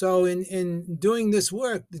 So in doing this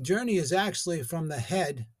work, the journey is actually from the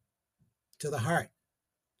head to the heart.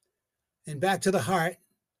 And back to the heart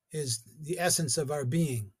is the essence of our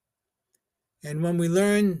being. And when we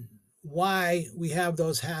learn why we have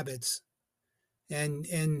those habits, and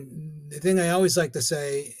the thing I always like to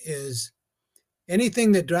say is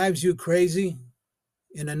anything that drives you crazy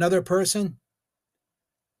in another person,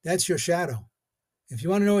 that's your shadow. If you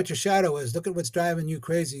want to know what your shadow is, look at what's driving you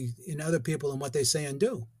crazy in other people and what they say and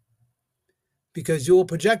do. Because you will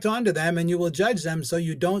project onto them and you will judge them so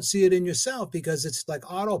you don't see it in yourself, because it's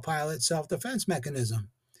like autopilot self-defense mechanism.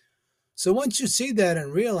 So once you see that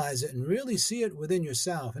and realize it and really see it within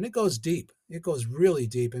yourself, and it goes deep, it goes really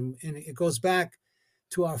deep, and it goes back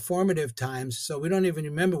to our formative times. So we don't even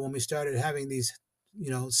remember when we started having these,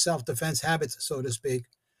 self-defense habits, so to speak.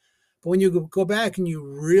 But when you go back and you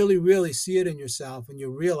really, really see it in yourself and you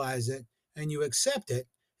realize it and you accept it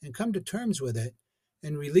and come to terms with it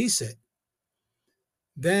and release it,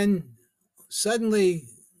 then suddenly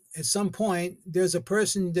at some point there's a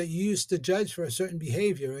person that you used to judge for a certain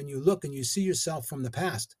behavior, and you look and you see yourself from the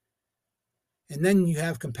past. And then you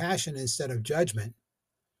have compassion instead of judgment.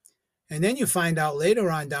 And then you find out later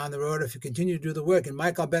on down the road, if you continue to do the work, and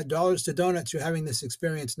Mike, I'll bet dollars to donuts you're having this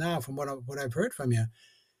experience now from what I've heard from you,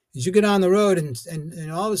 is you get on the road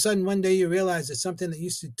and all of a sudden one day you realize that something that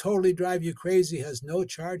used to totally drive you crazy has no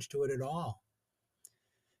charge to it at all.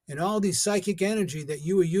 And all the psychic energy that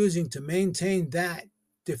you were using to maintain that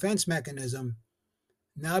defense mechanism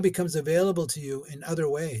now becomes available to you in other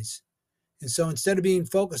ways. And so instead of being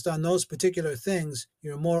focused on those particular things,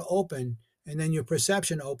 you're more open, and then your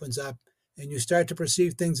perception opens up and you start to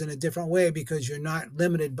perceive things in a different way because you're not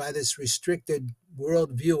limited by this restricted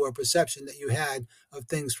worldview or perception that you had of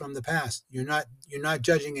things from the past. You're not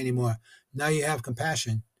judging anymore. Now you have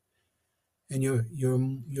compassion, and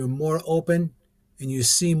you're more open, and you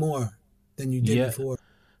see more than you did before.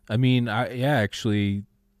 I mean, actually,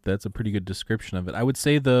 that's a pretty good description of it. I would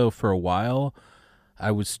say, though, for a while, I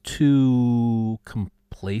was too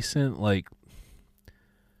complacent. Like,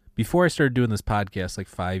 before I started doing this podcast, like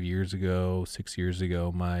 6 years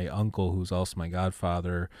ago, my uncle, who's also my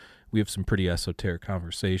godfather, we have some pretty esoteric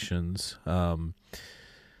conversations.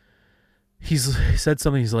 He said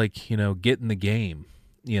something, he's like, get in the game,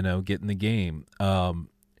 and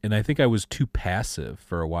I think I was too passive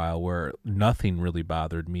for a while, where nothing really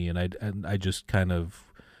bothered me, and I just kind of,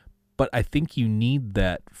 but I think you need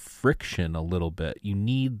that friction a little bit. You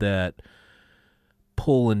need that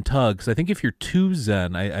pull and tug. Because I think if you're too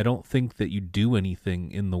zen, I don't think that you do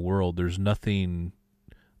anything in the world. There's no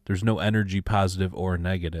energy, positive or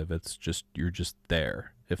negative. It's just, you're just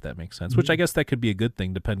there, if that makes sense. Mm-hmm. Which I guess that could be a good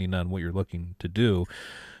thing depending on what you're looking to do.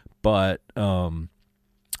 But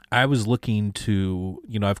I was looking to,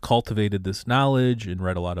 I've cultivated this knowledge and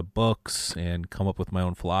read a lot of books and come up with my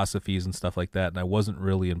own philosophies and stuff like that. And I wasn't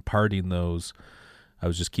really imparting those. I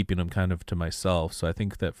was just keeping them kind of to myself. So I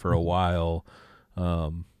think that for a while,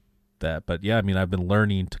 but yeah, I mean, I've been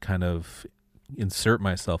learning to kind of insert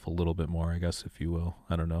myself a little bit more, I guess, if you will.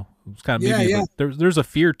 I don't know. It's kind of there's a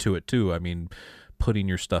fear to it too. I mean, putting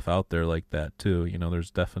your stuff out there like that too,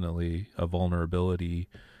 there's definitely a vulnerability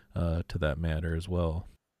to that matter as well.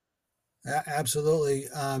 Absolutely.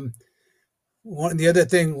 The other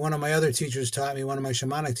thing, one of my other teachers taught me, one of my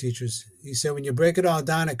shamanic teachers, he said, when you break it all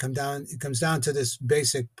down, it comes down to this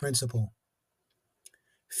basic principle.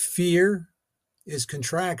 Fear is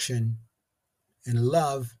contraction and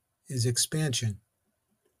love is expansion.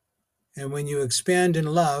 And when you expand in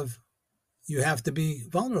love, you have to be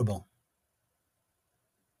vulnerable.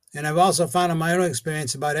 And I've also found in my own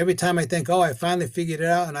experience, about every time I think, I finally figured it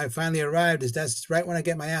out and I finally arrived, that's right when I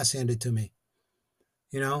get my ass handed to me,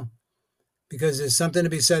 because there's something to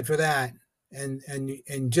be said for that.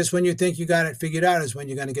 And just when you think you got it figured out is when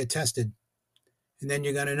you're going to get tested, and then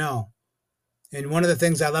you're going to know. And one of the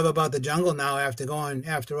things I love about the jungle now,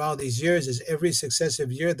 after all these years, is every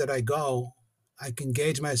successive year that I go, I can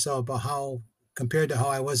gauge myself by how, compared to how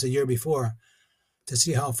I was the year before, to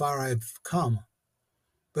see how far I've come.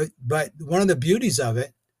 But one of the beauties of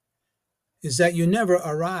it is that you never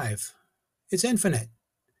arrive. It's infinite.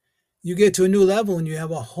 You get to a new level and you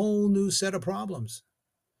have a whole new set of problems.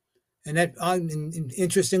 And that,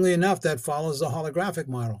 interestingly enough, that follows the holographic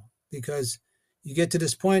model, because you get to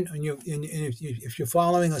this point, and if you're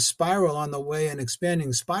following a spiral on the way, an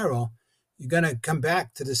expanding spiral, you're going to come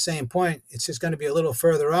back to the same point. It's just going to be a little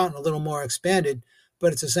further out and a little more expanded,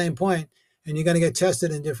 but it's the same point, and you're going to get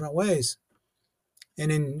tested in different ways. And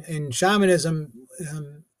in shamanism,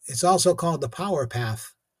 it's also called the power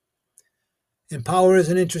path. And power is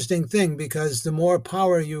an interesting thing, because the more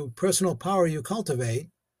personal power you cultivate,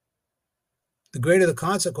 the greater the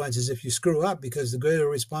consequences if you screw up, because the greater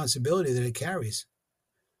responsibility that it carries.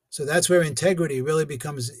 So that's where integrity really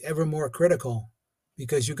becomes ever more critical,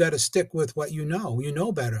 because you got to stick with what you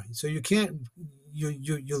know better. So you can't,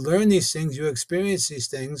 you learn these things, you experience these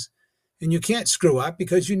things, and you can't screw up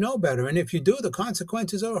because you know better. And if you do, the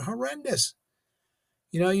consequences are horrendous.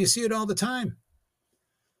 You see it all the time.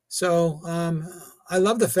 So I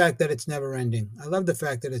love the fact that it's never ending. I love the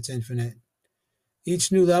fact that it's infinite.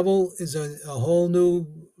 Each new level is a whole new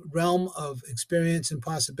realm of experience and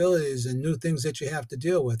possibilities and new things that you have to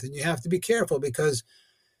deal with. And you have to be careful, because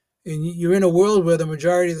you're in a world where the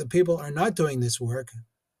majority of the people are not doing this work.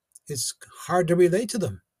 It's hard to relate to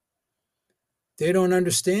them. They don't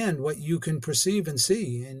understand what you can perceive and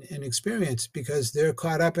see and experience, because they're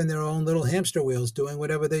caught up in their own little hamster wheels doing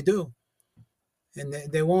whatever they do. And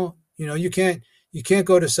they won't, you can't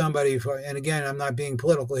go to somebody and again, I'm not being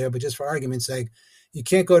political here, but just for argument's sake, You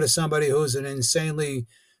can't go to somebody who's an insanely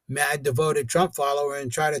mad, devoted Trump follower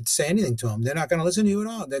and try to say anything to them. They're not going to listen to you at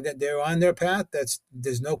all. They're on their path.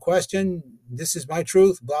 There's no question. This is my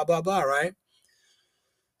truth, blah, blah, blah, right?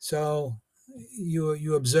 So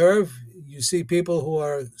you observe, you see people who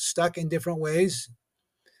are stuck in different ways.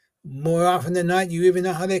 More often than not, you even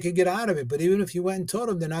know how they could get out of it. But even if you went and told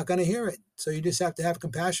them, they're not going to hear it. So you just have to have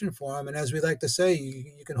compassion for them. And as we like to say,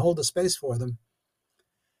 you can hold a space for them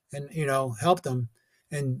and, help them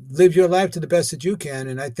and live your life to the best that you can.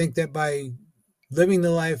 And I think that by living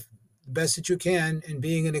the life the best that you can and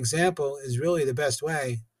being an example is really the best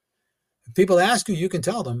way. If people ask you, you can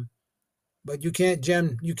tell them, but you can't,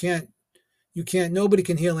 nobody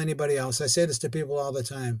can heal anybody else. I say this to people all the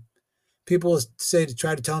time. People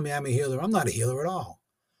try to tell me I'm a healer. I'm not a healer at all.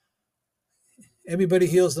 Everybody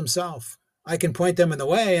heals themselves. I can point them in the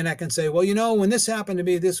way and I can say, well, when this happened to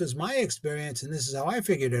me, this was my experience and this is how I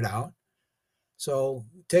figured it out. So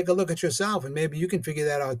take a look at yourself and maybe you can figure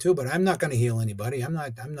that out too, but I'm not going to heal anybody. I'm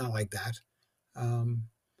not like that.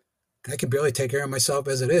 I can barely take care of myself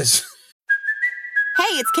as it is.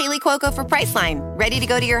 Hey, it's Kaylee Cuoco for Priceline. Ready to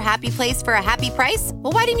go to your happy place for a happy price?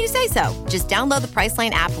 Well, why didn't you say so? Just download the Priceline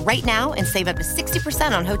app right now and save up to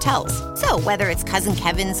 60% on hotels. So whether it's Cousin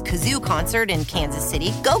Kevin's Kazoo Concert in Kansas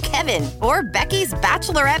City, go Kevin, or Becky's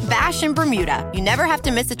Bachelorette Bash in Bermuda, you never have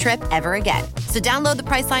to miss a trip ever again. So download the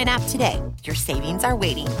Priceline app today. Your savings are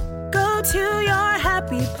waiting. Go to your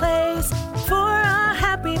happy place for a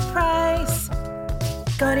happy price.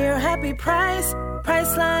 Go to your happy price,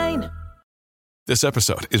 Priceline. This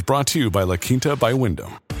episode is brought to you by La Quinta by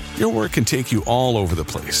Wyndham. Your work can take you all over the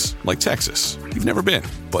place, like Texas. You've never been,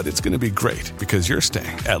 but it's going to be great because you're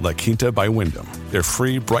staying at La Quinta by Wyndham. Their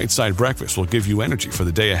free Bright Side breakfast will give you energy for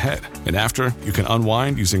the day ahead. And after, you can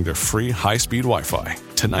unwind using their free high-speed Wi-Fi.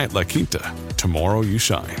 Tonight, La Quinta. Tomorrow, you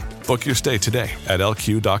shine. Book your stay today at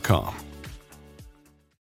LQ.com.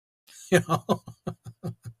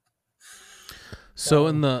 So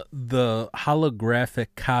in the holographic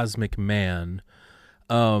cosmic man,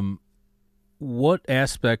 what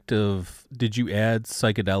aspect did you add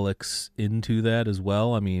psychedelics into that as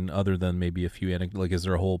well? I mean, other than maybe a few like, is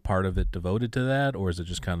there a whole part of it devoted to that, or is it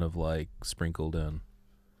just kind of like sprinkled in?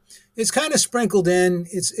 It's kind of sprinkled in.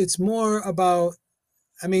 It's more about,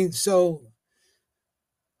 so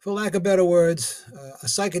for lack of better words, a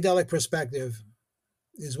psychedelic perspective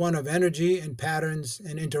is one of energy and patterns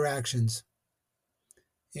and interactions.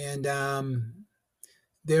 And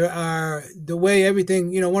there are the way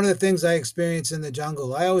everything, one of the things I experience in the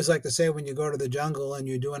jungle, I always like to say when you go to the jungle and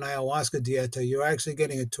you do an ayahuasca dieta, you're actually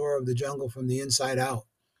getting a tour of the jungle from the inside out.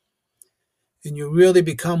 And you really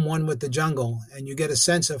become one with the jungle and you get a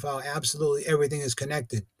sense of how absolutely everything is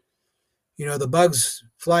connected. The bugs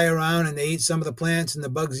fly around and they eat some of the plants and the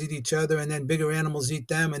bugs eat each other and then bigger animals eat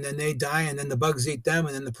them and then they die and then the bugs eat them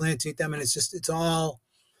and then the plants eat them. And it's all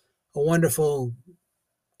a wonderful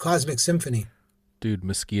cosmic symphony. Dude,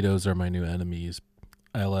 mosquitoes are my new enemies.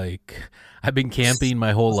 I've been camping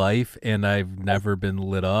my whole life and I've never been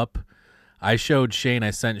lit up. I sent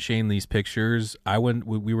Shane these pictures.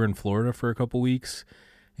 We were in Florida for a couple weeks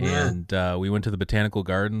and we went to the botanical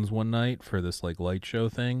gardens one night for this like light show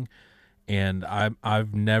thing. And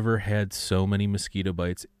I've never had so many mosquito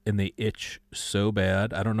bites and they itch so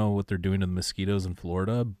bad. I don't know what they're doing to the mosquitoes in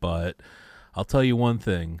Florida, but I'll tell you one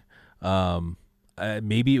thing.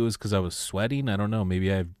 Maybe it was because I was sweating. I don't know.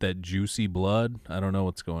 Maybe I have that juicy blood. I don't know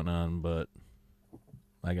what's going on, but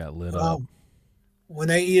I got lit up. When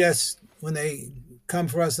they eat us, when they come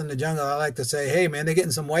for us in the jungle, I like to say, hey, man, they're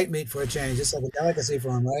getting some white meat for a change. It's like a delicacy for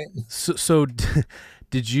them, right? So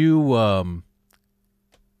did you,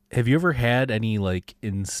 have you ever had any like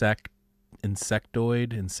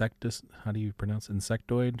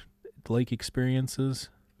insectoid-like experiences?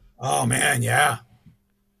 Oh, man, yeah.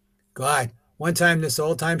 God. One time, this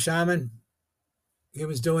old-time shaman, he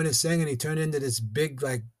was doing his thing, and he turned into this big,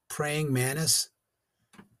 like, praying mantis.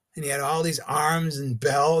 And he had all these arms and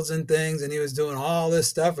bells and things, and he was doing all this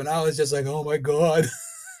stuff, and I was just like, oh, my God.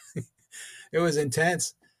 It was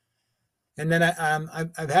intense. And then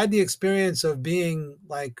I've had the experience of being,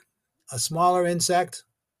 like, a smaller insect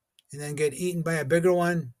and then get eaten by a bigger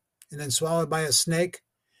one and then swallowed by a snake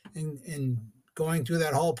and going through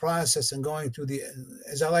that whole process and going through the,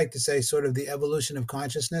 as I like to say, sort of the evolution of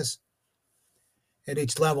consciousness at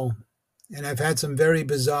each level. And I've had some very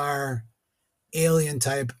bizarre alien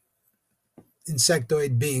type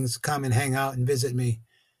insectoid beings come and hang out and visit me.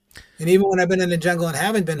 And even when I've been in the jungle and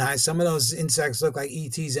haven't been high, some of those insects look like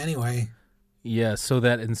ETs anyway. Yeah, so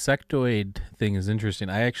that insectoid thing is interesting.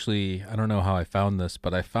 I don't know how I found this,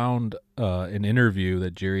 but I found an interview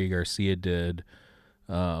that Jerry Garcia did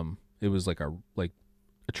It was like a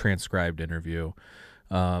transcribed interview.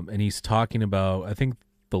 And he's talking about, I think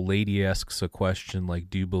the lady asks a question like,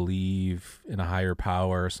 do you believe in a higher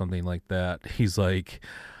power or something like that? He's like,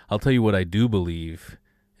 I'll tell you what I do believe,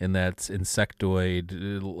 and that's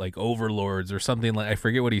insectoid, like overlords or something. Like, I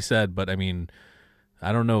forget what he said, but I mean,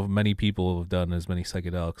 I don't know if many people have done as many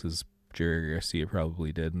psychedelics as Jerry Garcia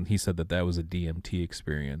probably did. And he said that that was a DMT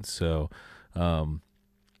experience. So,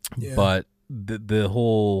 but the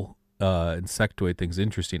whole insectoid thing's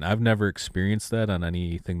interesting. I've never experienced that on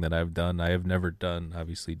anything that I've done. I have never done,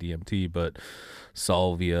 obviously, DMT, but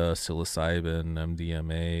salvia, psilocybin,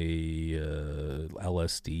 MDMA,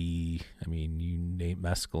 LSD. I mean, you name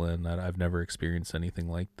mescaline. I've never experienced anything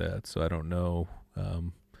like that, so I don't know.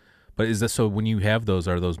 But is that so? When you have those,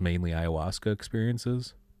 are those mainly ayahuasca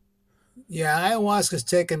experiences? Yeah, ayahuasca's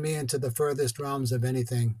taken me into the furthest realms of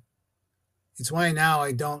anything. It's why now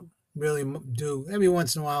I don't really do, every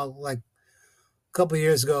once in a while, like a couple of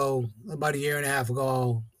years ago, about a year and a half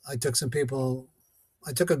ago, I took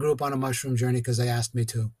a group on a mushroom journey because they asked me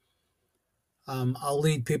to. I'll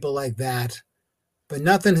lead people like that, but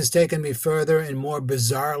nothing has taken me further and more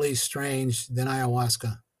bizarrely strange than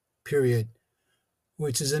ayahuasca, period.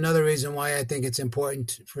 Which is another reason why I think it's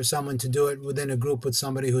important for someone to do it within a group with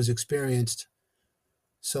somebody who's experienced.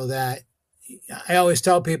 So that I always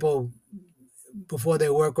tell people before they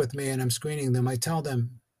work with me and I'm screening them, I tell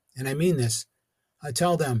them, and I mean this, I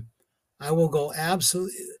tell them, I will go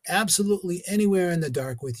absolutely anywhere in the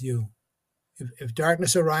dark with you. If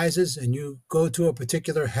darkness arises and you go to a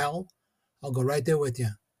particular hell, I'll go right there with you,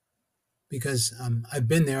 because I've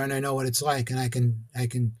been there and I know what it's like, and I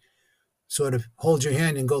can sort of hold your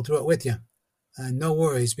hand and go through it with you. No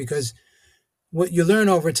worries, because what you learn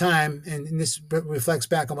over time, and this reflects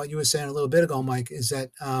back on what you were saying a little bit ago, Mike, is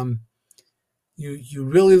that you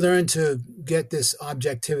really learn to get this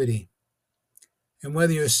objectivity. And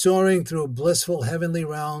whether you're soaring through blissful heavenly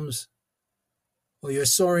realms or you're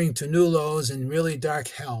soaring to new lows and really dark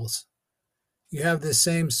hells, you have this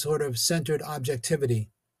same sort of centered objectivity.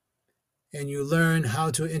 And you learn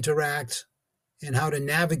how to interact and how to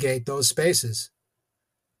navigate those spaces.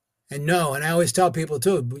 And I always tell people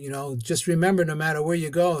too, just remember, no matter where you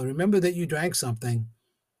go, remember that you drank something,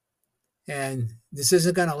 and this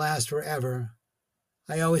isn't going to last forever.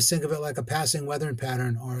 I always think of it like a passing weather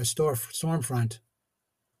pattern or a storm front,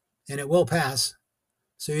 and it will pass.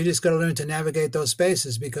 So you just got to learn to navigate those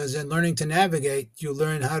spaces, because in learning to navigate, you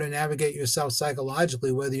learn how to navigate yourself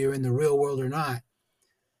psychologically, whether you're in the real world or not.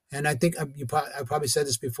 And I think I probably said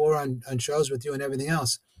this before on shows with you and everything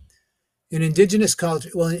else. In indigenous culture,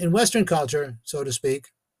 in Western culture, so to speak,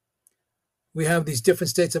 we have these different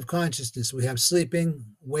states of consciousness. We have sleeping,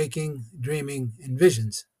 waking, dreaming, and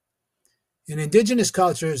visions. In indigenous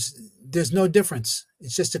cultures, there's no difference.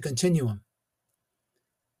 It's just a continuum.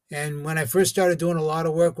 And when I first started doing a lot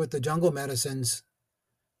of work with the jungle medicines,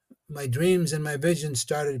 my dreams and my visions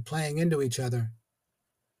started playing into each other.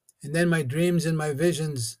 And then my dreams and my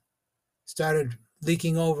visions started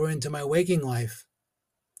leaking over into my waking life.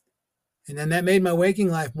 And then that made my waking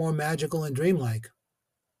life more magical and dreamlike.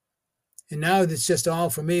 And now it's just all,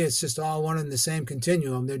 for me, it's just all one and the same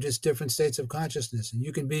continuum. They're just different states of consciousness. And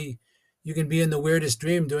you can be in the weirdest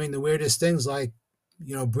dream doing the weirdest things, like,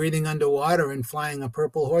 breathing underwater and flying a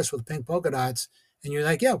purple horse with pink polka dots. And you're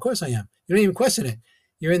like, yeah, of course I am. You don't even question it.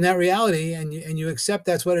 You're in that reality, and you accept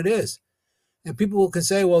that's what it is. And people can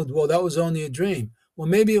say, well, that was only a dream. Well,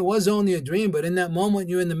 maybe it was only a dream, but in that moment,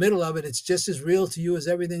 you're in the middle of it. It's just as real to you as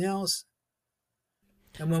everything else.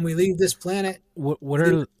 And when we leave this planet... What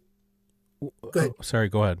are... Go ahead. Sorry,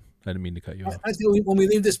 go ahead. I didn't mean to cut you off. I think when we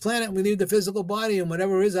leave this planet, we leave the physical body and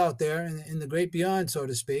whatever is out there in the great beyond, so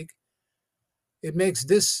to speak, it makes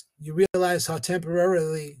this, you realize how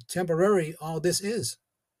temporary all this is.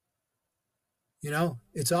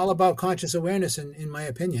 It's all about conscious awareness, in my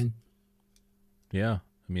opinion. Yeah.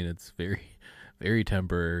 I mean, it's very, very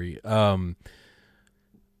temporary.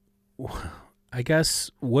 I guess,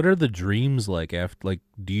 what are the dreams like after, like,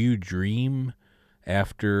 do you dream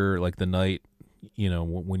after, like, the night,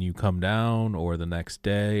 when you come down, or the next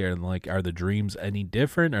day, or like, are the dreams any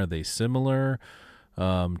different? Are they similar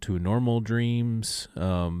to normal dreams?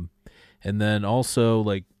 And then also,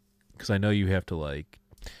 like, because I know you have to, like,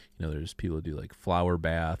 there's people who do like flower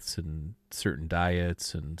baths and certain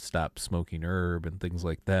diets and stop smoking herb and things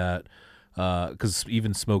like that. Because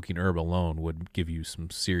even smoking herb alone would give you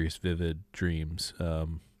some serious vivid dreams.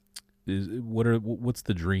 What's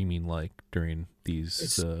the dreaming like during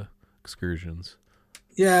these excursions?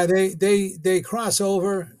 Yeah, they cross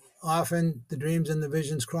over often. The dreams and the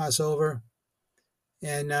visions cross over,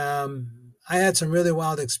 and I had some really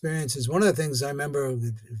wild experiences. One of the things I remember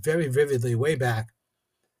very vividly way back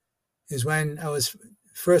is when I was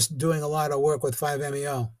first doing a lot of work with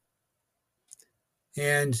 5-MeO.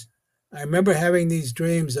 And I remember having these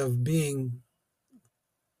dreams of being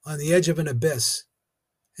on the edge of an abyss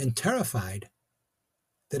and terrified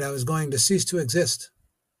that I was going to cease to exist.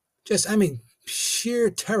 Sheer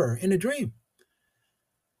terror in a dream.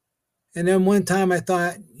 And then one time I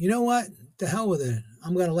thought, you know what? The hell with it.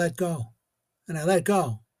 I'm going to let go. And I let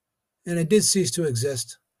go. And it did cease to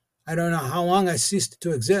exist. I don't know how long I ceased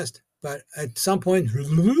to exist, but at some point,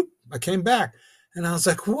 I came back. And I was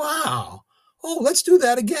like, wow. Oh, let's do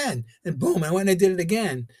that again. And boom, I went and I did it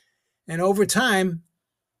again. And over time,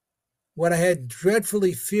 what I had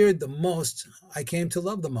dreadfully feared the most, I came to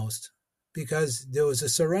love the most, because there was a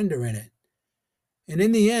surrender in it. And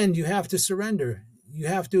in the end, you have to surrender. You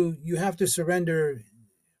have to surrender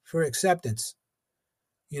for acceptance.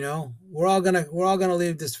 We're all gonna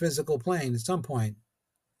leave this physical plane at some point.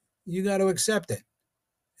 You got to accept it.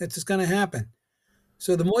 It's just gonna happen.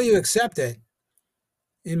 So the more you accept it,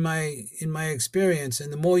 in my experience,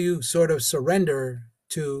 and the more you sort of surrender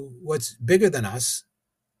to what's bigger than us,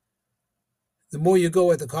 the more you go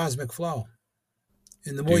with the cosmic flow,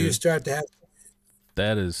 and the more you start to have.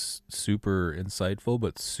 That is super insightful,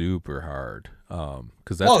 but super hard.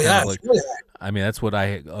 Because that's really hard. That's what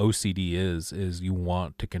OCD is you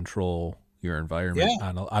want to control your environment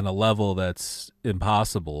on a level that's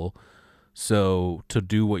impossible. So to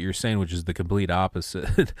do what you're saying, which is the complete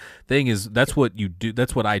opposite thing, is that's what you do.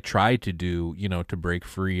 That's what I try to do, to break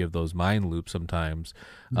free of those mind loops sometimes.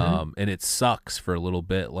 And it sucks for a little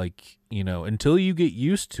bit, until you get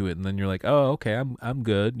used to it. And then you're like, oh, okay, I'm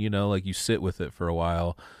good. You sit with it for a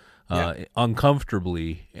while,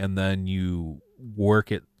 uncomfortably, and then you work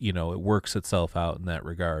it, it works itself out in that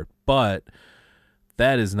regard. But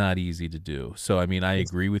that is not easy to do. So, I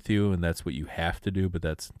agree with you, and that's what you have to do, but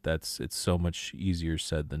it's so much easier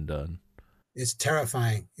said than done. It's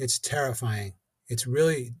terrifying. It's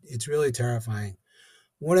really terrifying.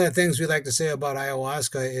 One of the things we like to say about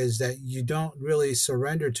ayahuasca is that you don't really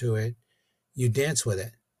surrender to it. You dance with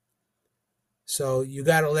it. So you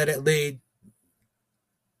got to let it lead.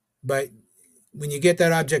 But when you get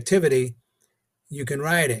that objectivity, you can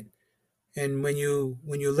ride it. And when you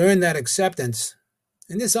learn that acceptance,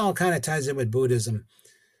 and this all kind of ties in with Buddhism.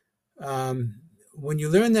 When you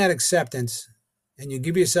learn that acceptance and you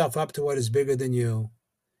give yourself up to what is bigger than you,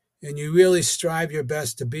 and you really strive your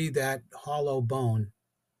best to be that hollow bone,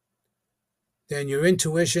 then your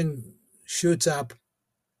intuition shoots up,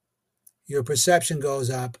 your perception goes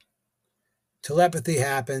up, telepathy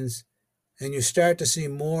happens, and you start to see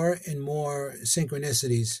more and more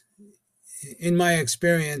synchronicities. In my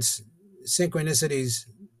experience, synchronicities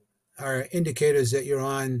are indicators that you're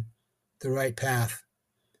on the right path.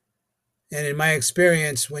 And in my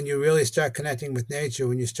experience, when you really start connecting with nature,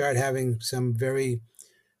 when you start having some very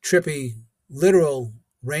trippy, literal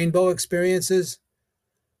rainbow experiences,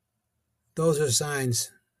 those are signs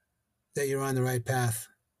that you're on the right path.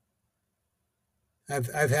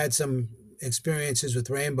 I've had some experiences with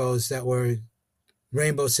rainbows that were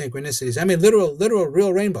rainbow synchronicities. Literal,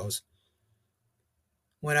 real rainbows.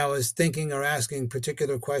 When I was thinking or asking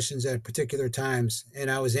particular questions at particular times,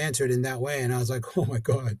 and I was answered in that way, and I was like, oh my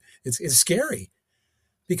God, it's scary,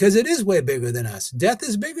 because it is way bigger than us. Death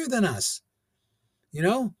is bigger than us,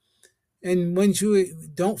 and when you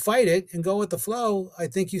don't fight it and go with the flow, I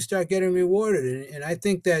think you start getting rewarded. And I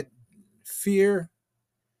think that fear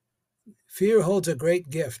holds a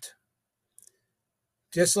great gift.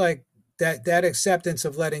 Just like that acceptance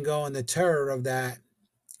of letting go and the terror of that.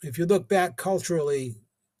 If you look back culturally,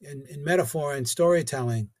 in metaphor and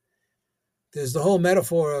storytelling, there's the whole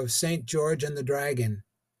metaphor of St. George and the dragon.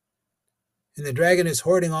 And the dragon is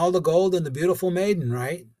hoarding all the gold and the beautiful maiden,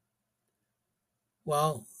 right?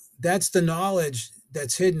 Well, that's the knowledge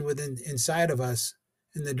that's hidden inside of us.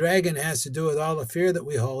 And the dragon has to do with all the fear that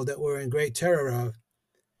we hold, that we're in great terror of.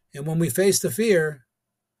 And when we face the fear,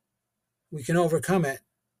 we can overcome it.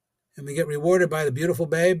 And we get rewarded by the beautiful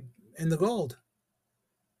babe and the gold.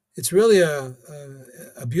 It's really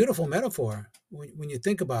a beautiful metaphor when you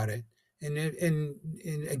think about it. And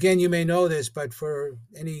again, you may know this, but for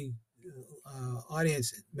any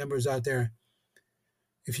audience members out there,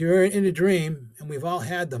 if you're in a dream, and we've all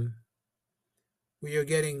had them, where you're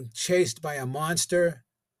getting chased by a monster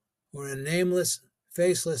or a nameless,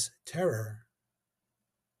 faceless terror,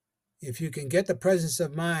 if you can get the presence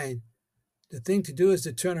of mind, the thing to do is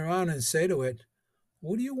to turn around and say to it,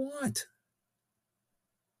 what do you want?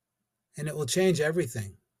 And it will change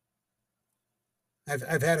everything.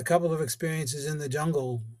 I've had a couple of experiences in the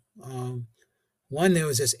jungle One, there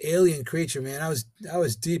was this alien creature, man. I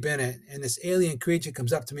was deep in it, and this alien creature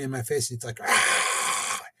comes up to me in my face, and it's like,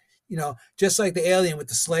 ah! Just like the alien with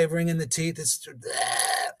the slave ring in the teeth.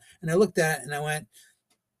 And I looked at it, and I went,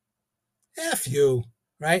 F you,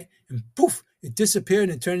 right? And poof, it disappeared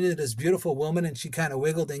and turned into this beautiful woman, and she kind of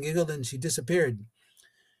wiggled and giggled, and she disappeared.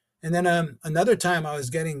 And then another time I was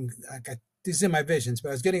getting, these are my visions, but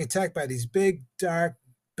I was getting attacked by these big, dark,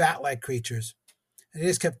 bat-like creatures. And they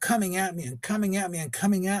just kept coming at me and coming at me and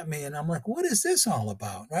coming at me. And I'm like, what is this all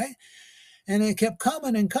about, right? And they kept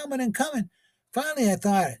coming and coming and coming. Finally, I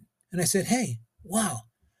thought, and I said, hey, wow,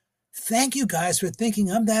 thank you guys for thinking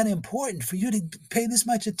I'm that important, for you to pay this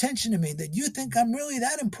much attention to me, that you think I'm really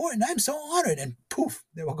that important. I'm so honored. And poof,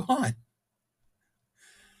 they were gone.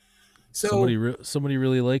 So somebody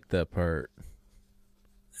really liked that part.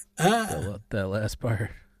 That last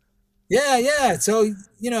part. Yeah. So,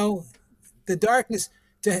 the darkness,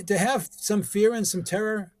 to have some fear and some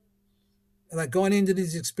terror, like going into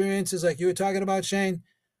these experiences like you were talking about, Shane,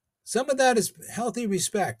 some of that is healthy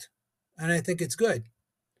respect, and I think it's good.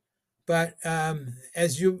 But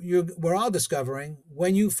as we're all discovering,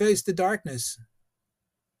 when you face the darkness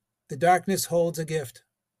holds a gift.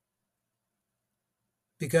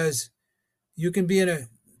 Because you can be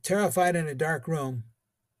terrified in a dark room,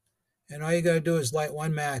 and all you got to do is light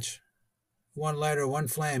one match, one lighter, one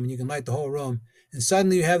flame, and you can light the whole room. And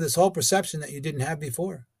suddenly you have this whole perception that you didn't have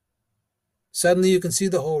before. Suddenly you can see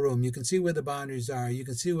the whole room. You can see where the boundaries are. You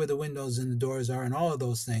can see where the windows and the doors are and all of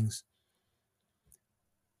those things.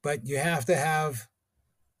 But you have to have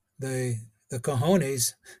the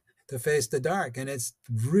cojones to face the dark. And it's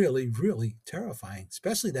really, really terrifying,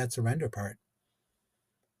 especially that surrender part.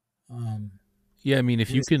 Yeah, I mean,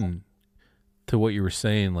 if you can, to what you were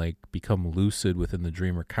saying, like become lucid within the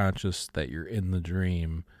dream or conscious that you're in the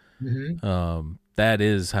dream, mm-hmm. That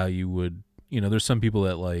is how you would, there's some people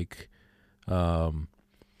that like,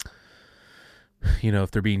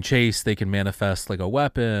 if they're being chased, they can manifest like a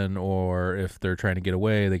weapon, or if they're trying to get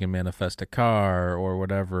away, they can manifest a car or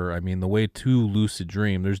whatever. I mean, the way to lucid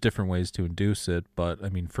dream, there's different ways to induce it, but I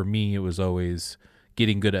mean, for me, it was always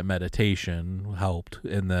getting good at meditation helped.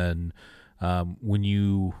 And then when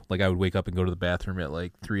I would wake up and go to the bathroom at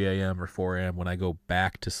like 3 a.m. or 4 a.m. When I go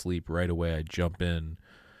back to sleep right away, I jump in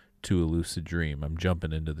to a lucid dream. I'm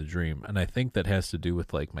jumping into the dream. And I think that has to do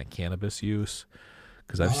with like my cannabis use,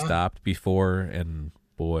 because I've stopped before, and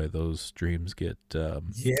boy, those dreams get yeah,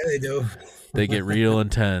 they do. They get real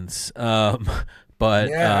intense. But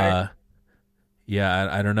yeah,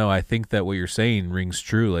 I don't know. I think that what you're saying rings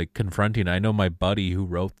true. Like confronting. I know my buddy who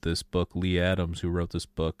wrote this book, Lee Adams, who wrote this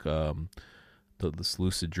book, this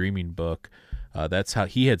lucid dreaming book. That's how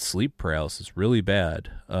he had sleep paralysis really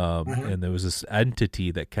bad. And there was this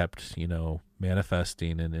entity that kept,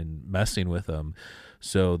 manifesting and messing with him.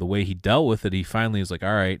 So the way he dealt with it, he finally was like,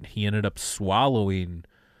 all right, he ended up swallowing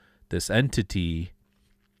this entity,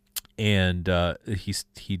 and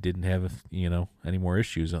he didn't have, any more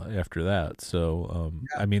issues after that. So,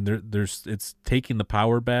 I mean, it's taking the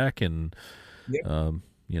power back, and,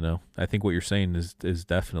 I think what you're saying is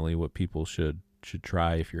definitely what people should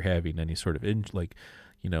try if you're having any sort of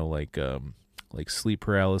like sleep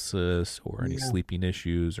paralysis or any sleeping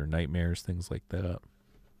issues or nightmares, things like that.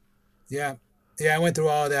 Yeah. I went through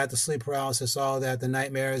all of that, the sleep paralysis, all of that, the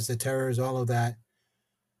nightmares, the terrors, all of that.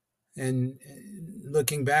 And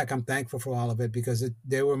looking back, I'm thankful for all of it, because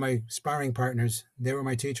they were my sparring partners. They were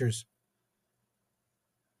my teachers.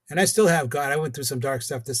 And I still have God. I went through some dark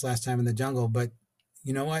stuff this last time in the jungle, but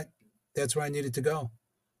you know what? That's where I needed to go.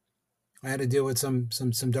 I had to deal with some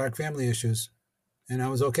dark family issues, and I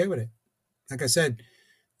was okay with it. Like I said,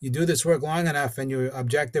 you do this work long enough, and you're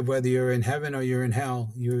objective, whether you're in heaven or you're in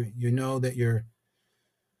hell, you know that you're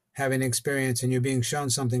having an experience and you're being shown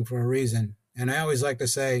something for a reason. And I always like to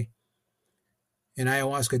say, and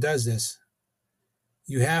ayahuasca does this,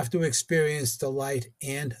 you have to experience the light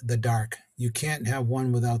and the dark. You can't have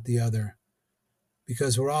one without the other,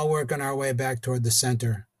 because we're all working our way back toward the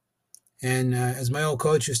center. And as my old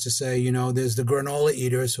coach used to say, there's the granola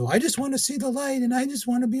eater. So I just want to see the light, and I just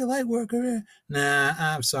want to be a light worker. Nah,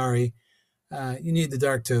 I'm sorry. You need the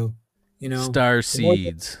dark too. Star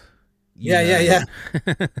seeds. Yeah.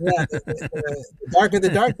 The darker the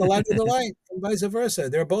dark, the lighter the light, and vice versa.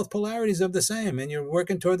 They're both polarities of the same, and you're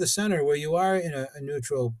working toward the center, where you are in a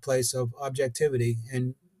neutral place of objectivity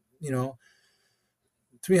and,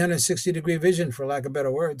 360-degree vision, for lack of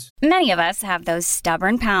better words. Many of us have those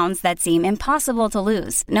stubborn pounds that seem impossible to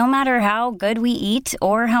lose, no matter how good we eat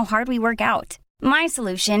or how hard we work out. My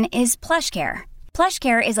solution is PlushCare.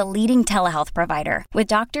 PlushCare is a leading telehealth provider with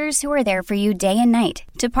doctors who are there for you day and night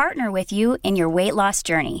to partner with you in your weight loss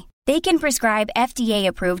journey. They can prescribe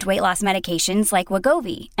FDA-approved weight loss medications like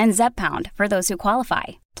Wegovy and Zepbound for those who qualify.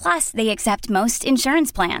 Plus, they accept most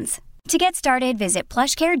insurance plans. To get started, visit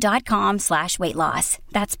plushcare.com/weightloss.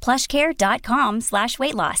 That's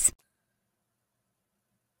plushcare.com/weightloss.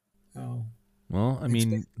 Oh. Well, I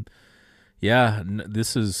mean, yeah,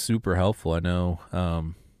 this is super helpful. I know.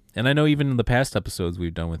 And I know even in the past episodes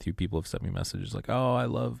we've done with you, people have sent me messages like, oh, I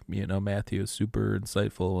love, Matthew is super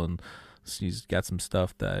insightful and he's got some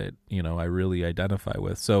stuff that, I really identify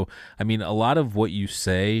with. So, I mean, a lot of what you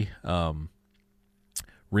say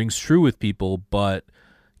rings true with people, but,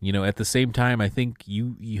 at the same time, I think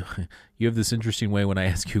you have this interesting way when I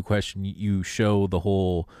ask you a question, you show the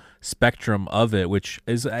whole spectrum of it, which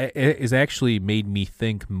is actually made me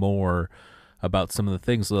think more about some of the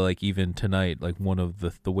things, like even tonight, like one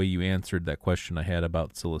of the way you answered that question I had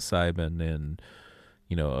about psilocybin and,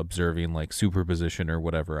 observing like superposition or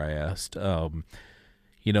whatever I asked,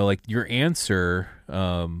 like your answer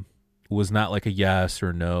was not like a yes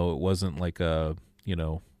or no. It wasn't like a,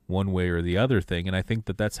 one way or the other thing. And I think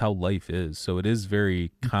that that's how life is. So it is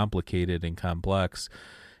very complicated and complex.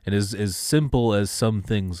 And as simple as some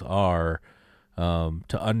things are,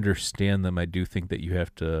 to understand them, I do think that you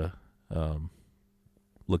have to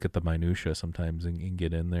look at the minutia sometimes and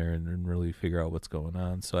get in there and really figure out what's going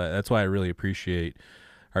on. So that's why I really appreciate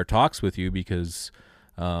our talks with you, because,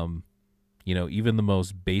 even the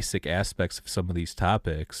most basic aspects of some of these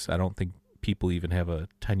topics, I don't think people even have a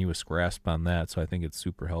tenuous grasp on that. So I think it's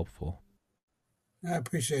super helpful. I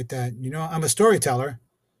appreciate that. I'm a storyteller,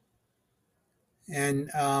 and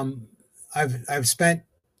I've spent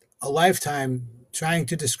a lifetime trying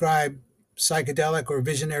to describe psychedelic or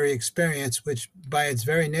visionary experience, which by its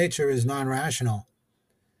very nature is non-rational.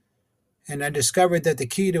 And I discovered that the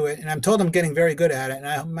key to it, and I'm told I'm getting very good at it, and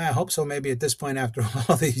I hope so maybe at this point after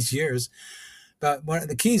all these years, but one of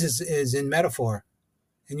the keys is in metaphor,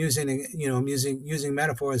 and using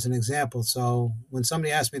metaphor as an example. So when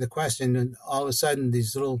somebody asks me the question, and all of a sudden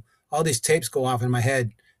all these tapes go off in my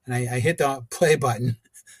head, and I hit the play button,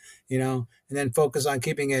 and then focus on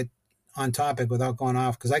keeping it on topic without going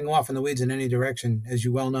off, because I can go off in the weeds in any direction, as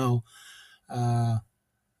you well know,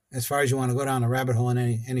 as far as you want to go down a rabbit hole in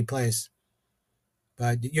any place.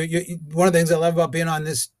 But one of the things I love about being on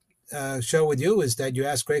this show with you is that you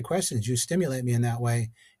ask great questions. You stimulate me in that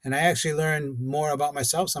way. And I actually learn more about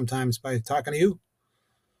myself sometimes by talking to you.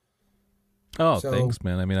 Oh, thanks,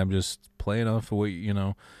 man. I mean, I'm just playing off of what,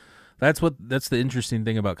 that's the interesting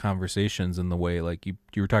thing about conversations, and the way, like you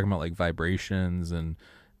were talking about like vibrations and,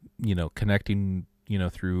 connecting,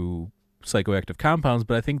 through psychoactive compounds.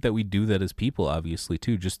 But I think that we do that as people, obviously,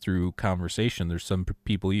 too, just through conversation. There's some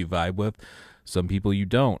people you vibe with, some people you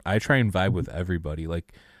don't. I try and vibe with everybody.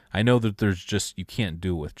 Like, I know that you can't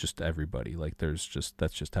do it with just everybody. Like, that's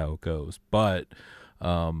just how it goes. But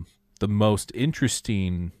the most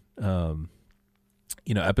interesting,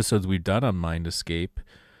 episodes we've done on Mind Escape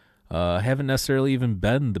haven't necessarily even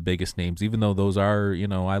been the biggest names, even though those are,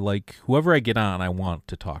 I like whoever I get on, I want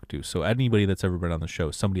to talk to. So anybody that's ever been on the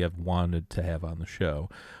show, somebody I've wanted to have on the show.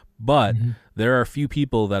 But there are a few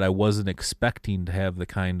people that I wasn't expecting to have the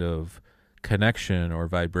kind of connection or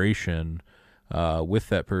vibration with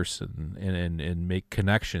that person and make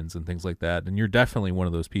connections and things like that. And you're definitely one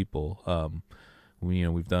of those people.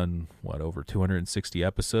 We've done over 260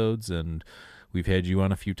 episodes, and we've had you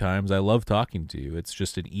on a few times. I love talking to you. It's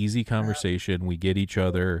just an easy conversation. We get each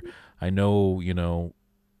other. I know,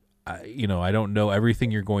 I don't know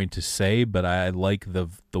everything you're going to say, but I like the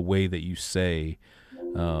way that you say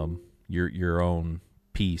your own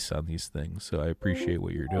piece on these things. So I appreciate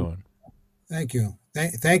what you're doing. Thank you.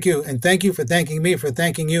 Thank you. And thank you for thanking me, for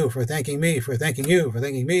thanking you, for thanking me, for thanking you, for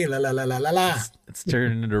thanking me. La, la, la, la, la, la. It's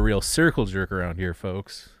turning into a real circle jerk around here,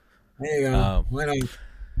 folks. There you go.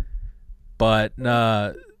 But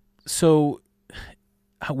so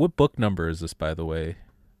what book number is this, by the way?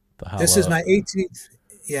 This is my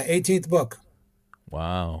 18th book.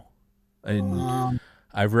 Wow. And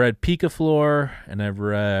I've read Picaflor, and I've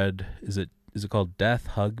read, is it called Death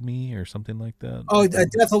Hug Me or something like that? Oh,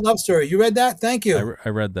 Death, a Love Story. You read that? Thank you. I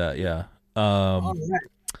read that, yeah. All right.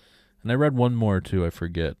 And I read one more too, I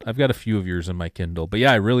forget. I've got a few of yours in my Kindle. But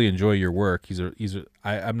yeah, I really enjoy your work.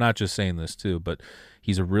 I'm not just saying this too, but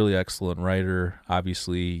he's a really excellent writer.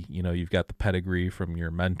 Obviously, you've got the pedigree from your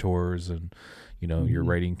mentors and, your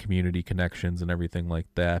writing community connections and everything like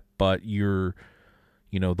that. But the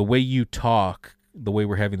way you talk, the way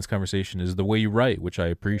we're having this conversation is the way you write, which I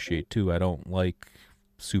appreciate too. I don't like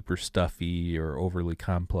super stuffy or overly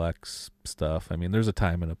complex stuff. I mean, there's a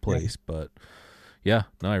time and a place, but yeah,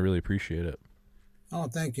 no, I really appreciate it. Oh,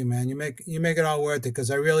 thank you, man. You make it all worth it, because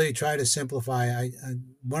I really try to simplify. I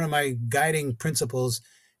one of my guiding principles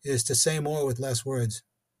is to say more with less words.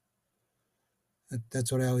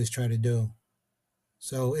 That's what I always try to do.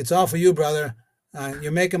 So it's all for you, brother.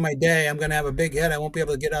 You're making my day. I'm going to have a big head. I won't be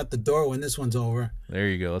able to get out the door when this one's over. There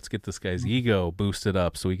you go. Let's get this guy's ego boosted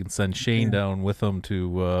up so we can send Shane down with him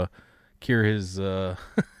to cure his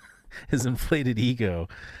his inflated ego.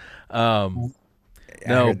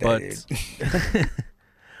 No, but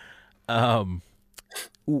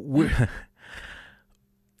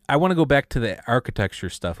I want to go back to the architecture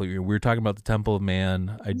stuff. Like, we were talking about the Temple of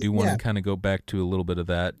Man. I do want to kind of go back to a little bit of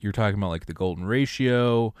that. You're talking about like the golden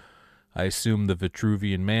ratio. I assume the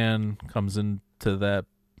Vitruvian Man comes into that,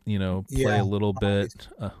 play a little bit.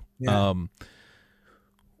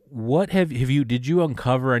 What did you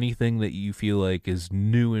uncover anything that you feel like is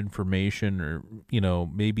new information, or,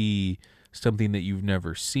 maybe something that you've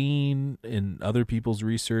never seen in other people's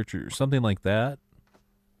research or something like that?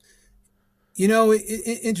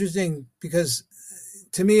 Interesting, because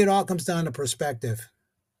to me, it all comes down to perspective.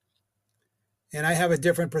 And I have a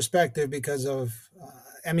different perspective because of,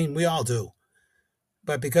 we all do,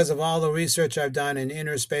 but because of all the research I've done in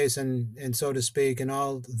inner space and so to speak, and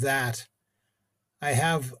all that, I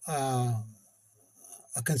have a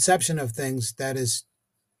conception of things that is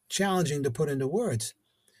challenging to put into words.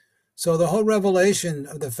 So the whole revelation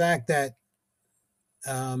of the fact that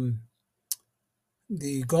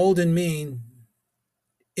the golden mean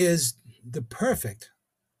is the perfect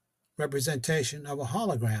representation of a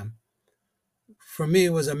hologram, for me,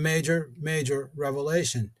 was a major, major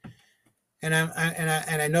revelation. And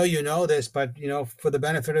I know you know this, but for the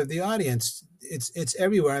benefit of the audience, it's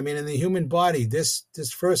everywhere. I mean, in the human body, this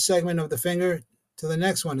first segment of the finger to the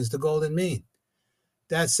next one is the golden mean.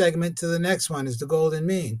 That segment to the next one is the golden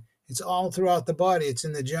mean. It's all throughout the body. It's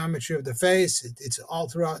in the geometry of the face. It's all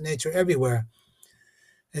throughout nature, everywhere.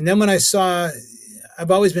 And then when I've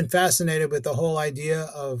always been fascinated with the whole idea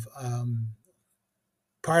of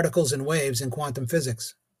particles and waves in quantum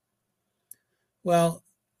physics. Well,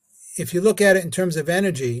 if you look at it in terms of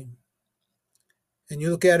energy, and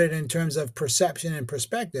you look at it in terms of perception and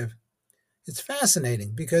perspective, it's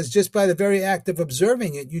fascinating, because just by the very act of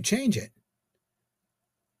observing it, you change it.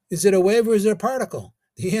 Is it a wave or is it a particle?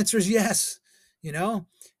 The answer is yes,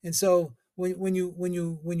 And so when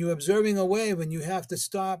you're observing a wave, and you have to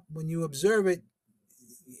stop, when you observe it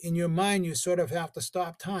in your mind, you sort of have to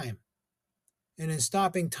stop time. And in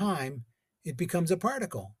stopping time, it becomes a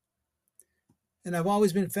particle. And I've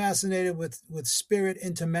always been fascinated with spirit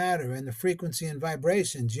into matter and the frequency and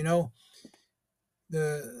vibrations. If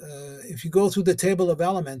you go through the table of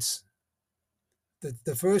elements,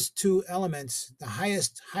 the first two elements, the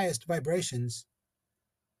highest vibrations,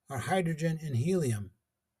 are hydrogen and helium.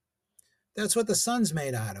 That's what the sun's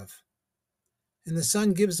made out of. And the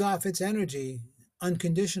sun gives off its energy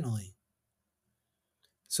unconditionally.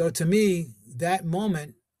 So to me, that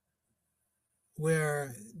moment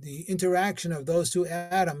where the interaction of those two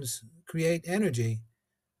atoms create energy,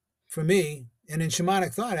 for me, and in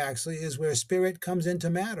shamanic thought actually, is where spirit comes into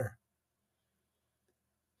matter.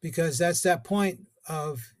 Because that's that point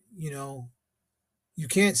of, you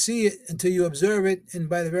can't see it until you observe it, and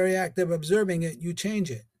by the very act of observing it, you change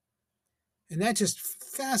it. And that just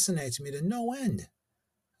fascinates me to no end.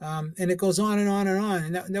 And it goes on and on and on.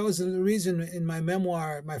 And that was the reason in my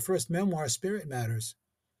memoir, my first memoir, Spirit Matters.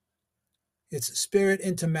 It's spirit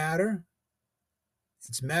into matter.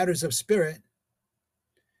 It's matters of spirit.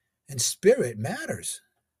 And spirit matters.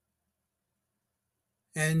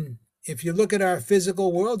 And if you look at our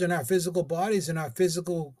physical world and our physical bodies and our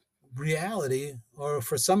physical reality, or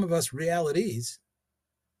for some of us, realities,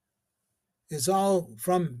 it's all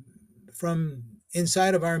from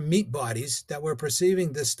inside of our meat bodies that we're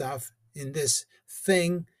perceiving this stuff in this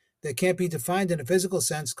thing that can't be defined in a physical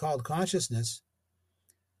sense called consciousness.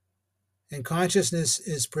 And consciousness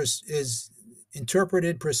is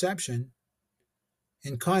interpreted perception,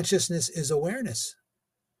 and consciousness is awareness.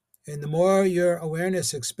 And the more your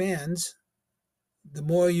awareness expands, the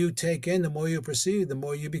more you take in, the more you perceive, the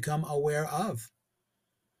more you become aware of.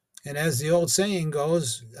 And as the old saying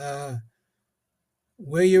goes,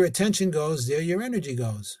 where your attention goes, there your energy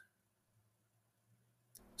goes.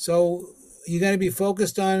 So you got to be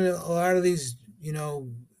focused on a lot of these,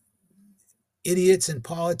 idiots in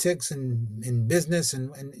politics and in business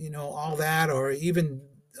and all that, or even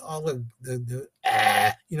all of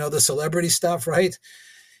the celebrity stuff, right?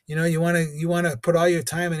 You want to put all your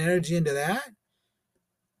time and energy into that,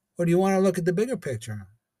 or do you want to look at the bigger picture?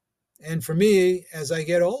 And for me, as I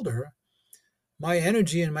get older, my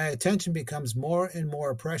energy and my attention becomes more and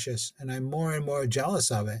more precious, and I'm more and more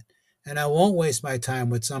jealous of it. And I won't waste my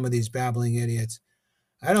time with some of these babbling idiots.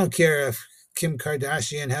 I don't care if Kim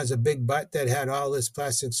Kardashian has a big butt that had all this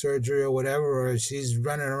plastic surgery or whatever, or she's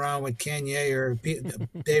running around with Kanye or Pete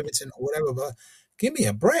Davidson or whatever. But give me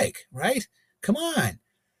a break, right? Come on.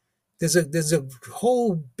 There's a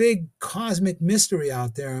whole big cosmic mystery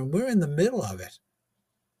out there, and we're in the middle of it.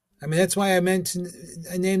 I mean, that's why I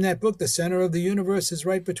named that book, The Center of the Universe is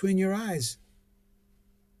Right Between Your Eyes.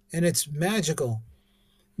 And it's magical.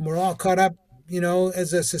 We're all caught up,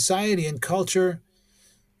 as a society in culture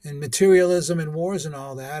and materialism and wars and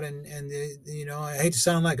all that. And I hate to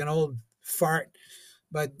sound like an old fart,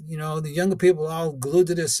 but, the younger people are all glued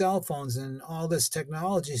to their cell phones and all this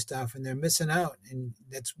technology stuff, and they're missing out. And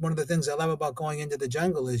that's one of the things I love about going into the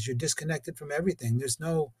jungle is you're disconnected from everything.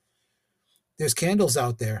 There's candles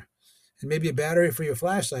out there and maybe a battery for your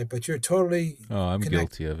flashlight, but you're totally I'm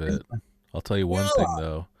guilty of it. I'll tell you one thing,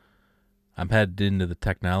 though. I'm headed into the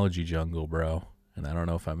technology jungle, bro, and I don't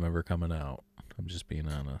know if I'm ever coming out. I'm just being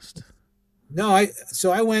honest. No,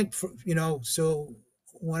 I went, so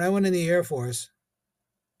when I went in the Air Force,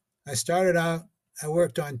 I started out, I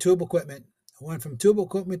worked on tube equipment. I went from tube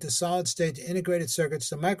equipment to solid state to integrated circuits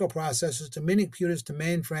to microprocessors to mini computers to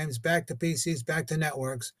mainframes, back to PCs, back to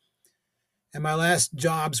networks. And my last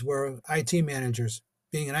jobs were IT managers,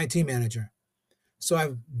 being an IT manager. So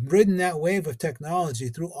I've ridden that wave of technology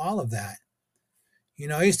through all of that.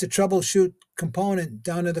 I used to troubleshoot component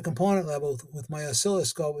down to the component level with my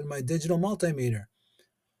oscilloscope and my digital multimeter.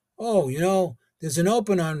 Oh, there's an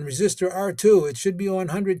open on resistor R2. It should be on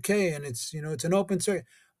 100K, and it's an open circuit.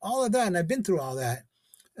 All of that, and I've been through all that.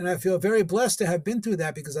 And I feel very blessed to have been through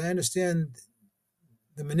that because I understand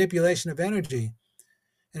the manipulation of energy.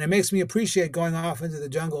 And it makes me appreciate going off into the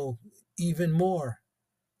jungle even more.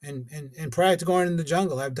 And prior to going into the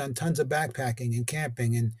jungle, I've done tons of backpacking and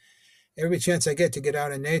camping, and every chance I get to get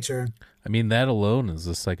out in nature. I mean, that alone is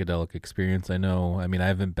a psychedelic experience. I know. I mean, I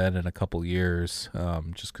haven't been in a couple years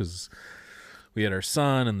just because we had our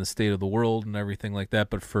son and the state of the world and everything like that.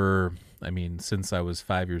 But since I was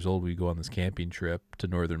 5 years old, we go on this camping trip to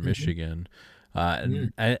northern Michigan.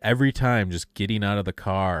 Every time just getting out of the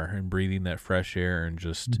car and breathing that fresh air and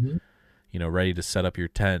just, ready to set up your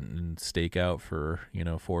tent and stake out for,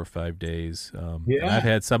 4 or 5 days. And I've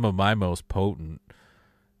had some of my most potent,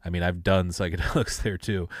 I've done psychedelics there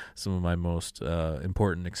too, some of my most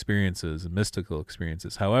important experiences and mystical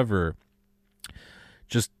experiences. However,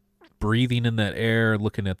 just breathing in that air,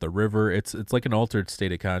 looking at the river, it's like an altered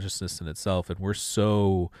state of consciousness in itself. And we're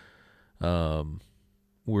so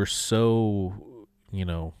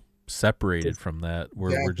separated from that.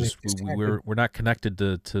 We're not connected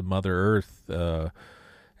to Mother Earth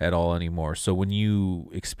at all anymore. So when you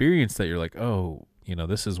experience that, you're like, oh,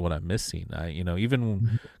 this is what I'm missing.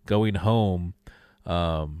 Even going home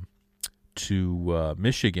to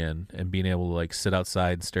Michigan and being able to sit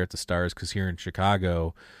outside and stare at the stars, because here in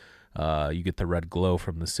Chicago, you get the red glow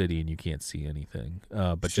from the city and you can't see anything.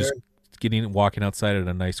 But just walking outside at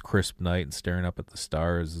a nice crisp night and staring up at the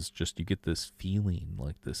stars is just, you get this feeling,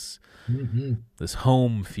 like this this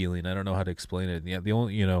home feeling. I don't know how to explain it. Yeah, the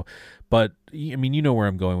only but where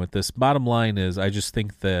I'm going with this. Bottom line is, I just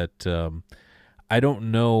think that I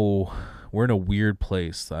don't know. We're in a weird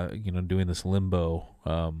place, doing this limbo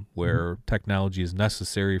where technology is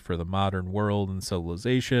necessary for the modern world and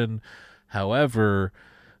civilization. However,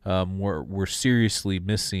 we're seriously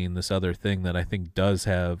missing this other thing that I think does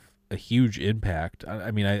have a huge impact.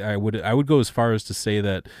 I would go as far as to say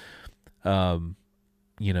that,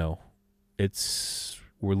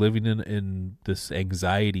 we're living in this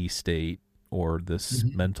anxiety state or this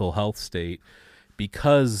mental health state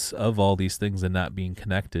because of all these things and not being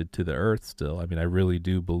connected to the earth still. I really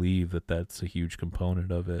do believe that that's a huge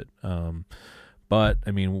component of it. But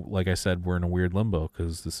like I said, we're in a weird limbo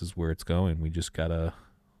because this is where it's going. We just gotta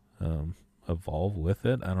evolve with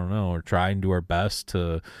it. I don't know, or try and do our best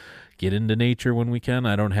to get into nature when we can.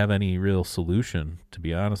 I don't have any real solution, to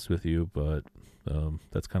be honest with you, but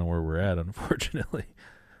that's kind of where we're at, unfortunately.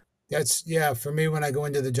 For me, when I go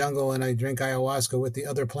into the jungle and I drink ayahuasca with the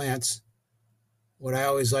other plants, what I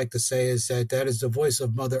always like to say is that is the voice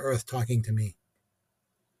of Mother Earth talking to me.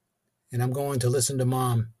 And I'm going to listen to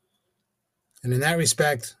Mom. And in that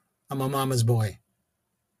respect, I'm a mama's boy.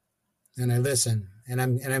 And I listen. And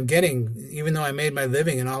I'm getting, even though I made my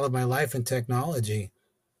living in all of my life in technology,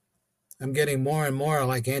 I'm getting more and more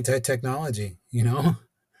like anti-technology,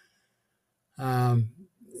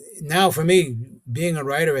 now for me, being a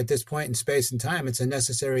writer at this point in space and time, it's a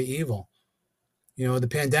necessary evil. The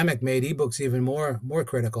pandemic made ebooks even more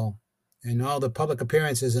critical, and all the public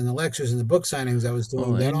appearances and the lectures and the book signings I was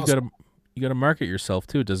doing. And you gotta market yourself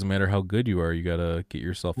too. It doesn't matter how good you are. You gotta get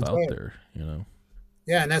yourself out there.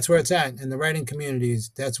 Yeah, and that's where it's at. In the writing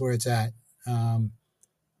communities, that's where it's at.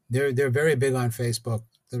 They're very big on Facebook.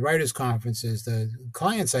 The writers' conferences, the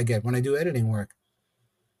clients I get when I do editing work,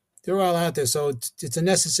 they're all out there. So it's a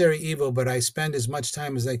necessary evil, but I spend as much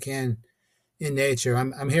time as I can in nature.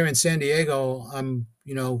 I'm here in San Diego. I'm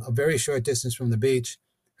a very short distance from the beach.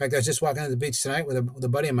 In fact, I was just walking to the beach tonight with a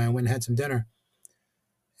buddy of mine. I went and had some dinner,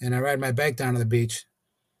 and I ride my bike down to the beach.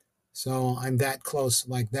 So I'm that close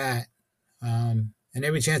like that. And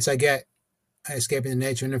every chance I get, I escape into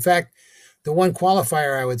nature. And in fact, the one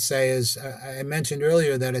qualifier I would say is I mentioned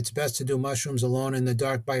earlier that it's best to do mushrooms alone in the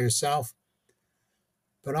dark by yourself,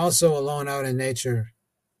 but also alone out in nature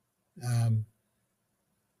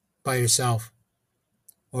by yourself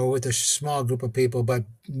or with a small group of people, but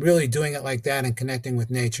really doing it like that and connecting with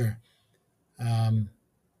nature.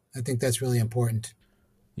 I think that's really important.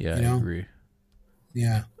 Yeah, I agree.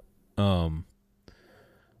 Yeah.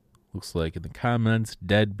 Looks like in the comments,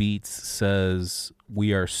 Deadbeats says,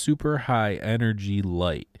 we are super high energy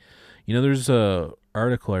light. There's a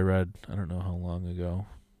article I read, I don't know how long ago.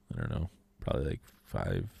 I don't know, probably like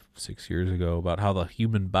 5-6 years ago, about how the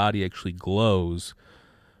human body actually glows,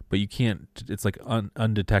 but you can't, it's like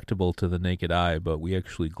undetectable to the naked eye, but we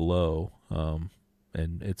actually glow.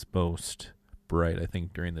 And it's most bright, I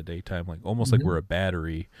think, during the daytime, like almost like we're a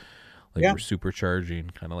battery, like we're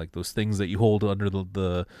supercharging, kind of like those things that you hold under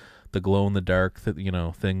the glow in the dark,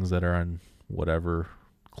 things that are on whatever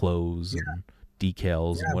clothes and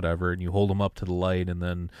decals and whatever, and you hold them up to the light, and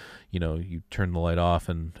then you turn the light off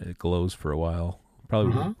and it glows for a while.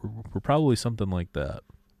 Probably we're probably something like that.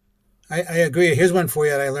 I agree. Here's one for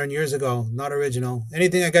you that I learned years ago, not original.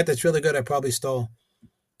 Anything I got that's really good, I probably stole.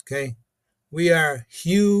 Okay, we are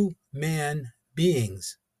human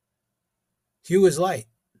beings. Hue is light,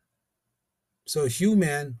 so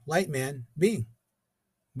human, light man, being.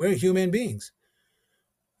 We're human beings.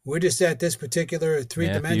 We're just at this particular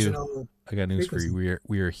three-dimensional. Matthew, I got news frequency. For you.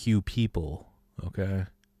 We are Hue people. Okay.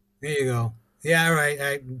 There you go. Yeah, right.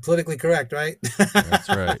 I'm politically correct, right? That's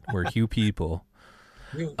right. We're Hue people.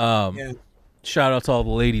 Shout out to all the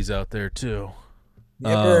ladies out there too.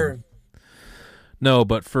 No,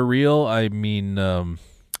 but for real, I mean,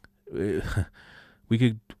 we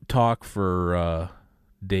could talk for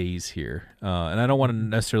days here, and I don't want to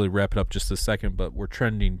necessarily wrap it up just a second, but we're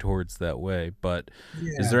trending towards that way. But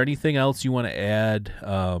is there anything else you want to add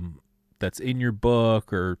that's in your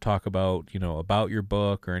book, or talk about about your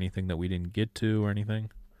book, or anything that we didn't get to, or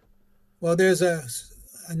anything? Well, there's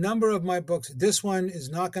a number of my books. This one is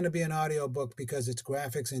not going to be an audio book because it's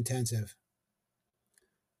graphics intensive,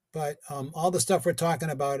 but all the stuff we're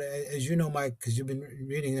talking about, as you know, Mike, because you've been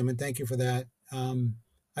reading them, and thank you for that,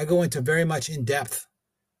 I go into very much in depth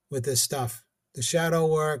with this stuff, the shadow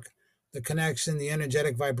work, the connection, the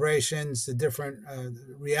energetic vibrations, the different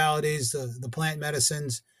realities, the plant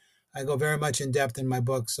medicines. I go very much in depth in my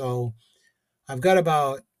book. So I've got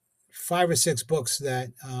about 5 or 6 books that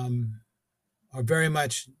are very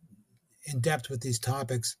much in depth with these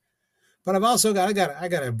topics. But I've also got, I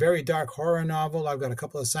got a very dark horror novel. I've got a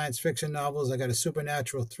couple of science fiction novels. I got a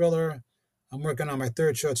supernatural thriller. I'm working on my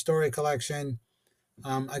 3rd short story collection.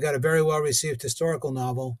 I got a very well-received historical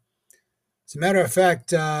novel. As a matter of fact,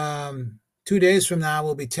 2 days from now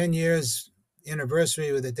will be 10 years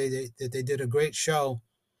anniversary that they did a great show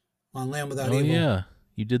on Land Without Evil. Yeah,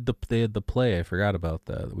 they had the play. I forgot about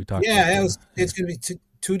that. We talked. Yeah, about it's going to be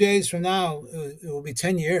 2 days from now. It will be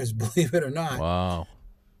 10 years, believe it or not. Wow.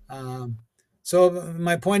 So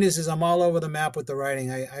my point is I'm all over the map with the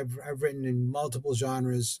writing. I've written in multiple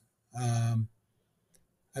genres.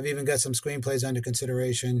 I've even got some screenplays under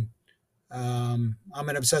consideration. I'm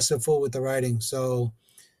an obsessive fool with the writing. So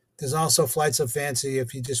there's also Flights of Fancy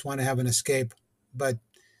if you just want to have an escape. But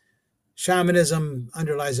shamanism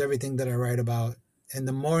underlies everything that I write about. And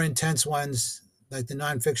the more intense ones, like the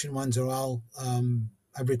nonfiction ones, are all,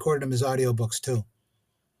 I've recorded them as audiobooks too.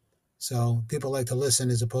 So people like to listen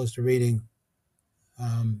as opposed to reading.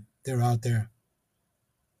 They're out there.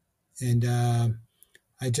 And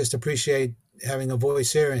I just appreciate having a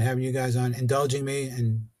voice here and having you guys on, indulging me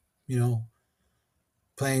and,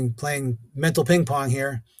 playing mental ping pong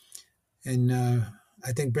here. And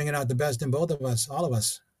I think bringing out the best in both of us, all of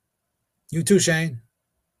us. You too, Shane.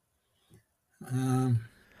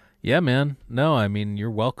 Yeah, man. No, I mean,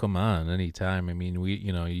 you're welcome on anytime. I mean,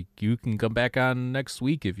 you can come back on next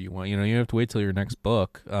week if you want. You don't have to wait till your next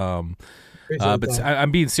book. Appreciate that.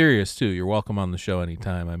 I'm being serious too. You're welcome on the show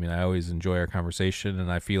anytime. I mean, I always enjoy our conversation,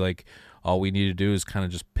 and I feel like all we need to do is kind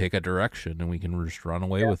of just pick a direction, and we can just run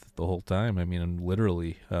away with it the whole time. I mean, and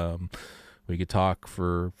literally, we could talk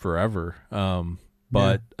for forever.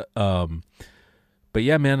 But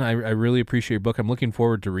yeah, man, I really appreciate your book. I'm looking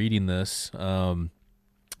forward to reading this.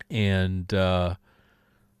 And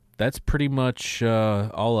that's pretty much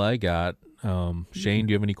all I got. Shane,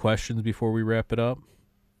 do you have any questions before we wrap it up?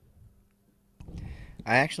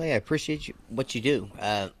 I appreciate what you do.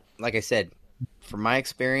 Like I said, from my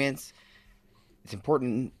experience, it's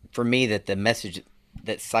important for me that the message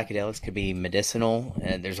that psychedelics could be medicinal,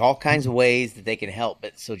 and there's all kinds of ways that they can help.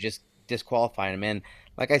 But so just disqualifying them. And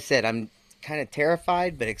like I said, I'm kind of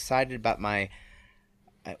terrified but excited about my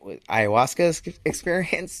ayahuasca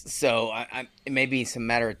experience. So it may be some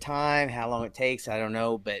matter of time, how long it takes, I don't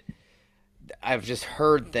know, but I've just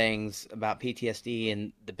heard things about PTSD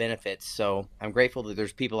and the benefits. So I'm grateful that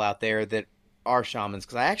there's people out there that are shamans,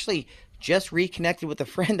 because I actually just reconnected with a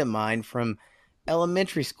friend of mine from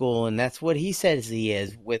elementary school, and that's what he says he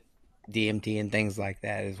is with DMT and things like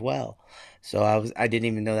that as well. So I didn't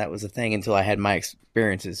even know that was a thing until I had my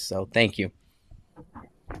experiences. So thank you.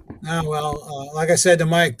 Oh, well, like I said to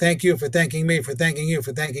Mike, thank you for thanking me, for thanking you,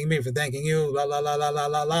 for thanking me, for thanking you. La la la la la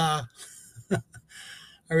la la.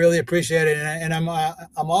 I really appreciate it, and I'm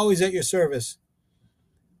always at your service.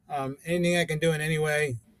 Anything I can do in any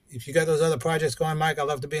way. If you got those other projects going, Mike, I'd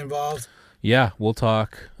love to be involved. Yeah, we'll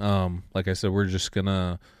talk. Like I said, we're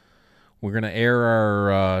gonna air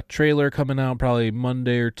our trailer coming out probably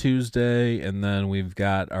Monday or Tuesday, and then we've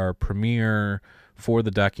got our premiere for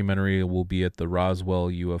the documentary. Will be at the Roswell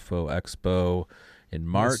UFO Expo in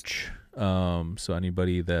March. Yes. So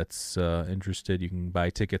anybody that's interested, you can buy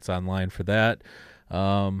tickets online for that.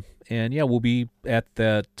 And yeah, we'll be at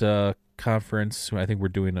that conference. I think we're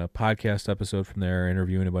doing a podcast episode from there,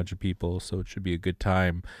 interviewing a bunch of people, so it should be a good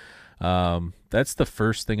time. That's the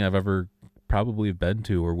first thing I've ever probably been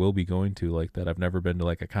to or will be going to like that. I've never been to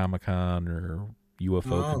like a Comic-Con or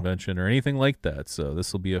UFO convention or anything like that, so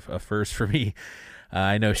this will be a first for me.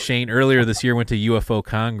 I know Shane earlier this year went to UFO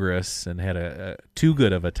Congress and had a too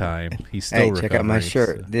good of a time. He's still check out my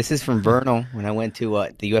shirt. So. This is from Vernal when I went to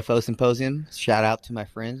the UFO Symposium. Shout out to my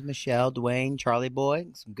friends Michelle, Dwayne, Charlie Boy,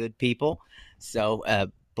 some good people. So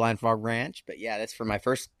Blind Frog Ranch. But yeah, that's for my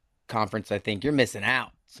first conference. I think you're missing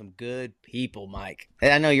out. Some good people, Mike.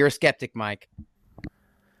 And I know you're a skeptic, Mike.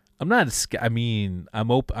 I'm not. I'm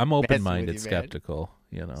open-minded, skeptical.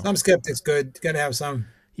 You know, some skeptics good. You gotta have some.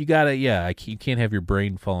 You gotta, yeah. You can't have your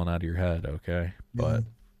brain falling out of your head, okay? But,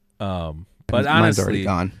 but mine's honestly, already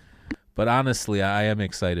gone. But honestly, I am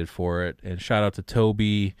excited for it. And shout out to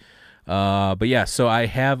Toby. But yeah, so I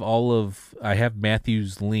have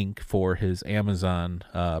Matthew's link for his Amazon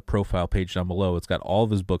profile page down below. It's got all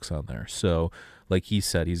of his books on there. So, like he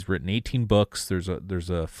said, he's written 18 books. There's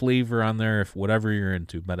a flavor on there if whatever you're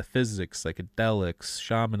into, metaphysics, psychedelics,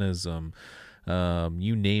 shamanism,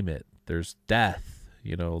 you name it. There's death.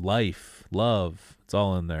 Life, love, it's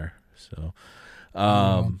all in there. So,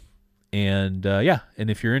 and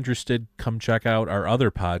if you're interested, come check out our other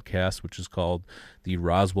podcast, which is called the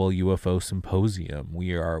Roswell UFO Symposium. We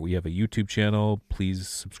have a YouTube channel. Please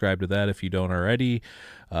subscribe to that if you don't already.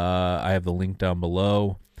 I have the link down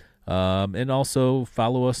below. And also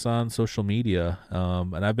follow us on social media.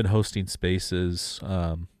 And I've been hosting spaces,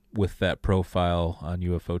 with that profile on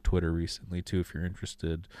UFO Twitter recently too, if you're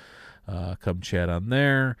interested. Come chat on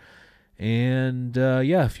there. And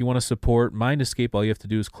if you want to support Mind Escape, all you have to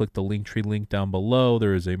do is click the Linktree link down below.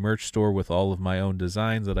 There is a merch store with all of my own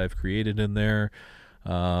designs that I've created in there.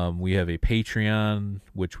 We have a Patreon,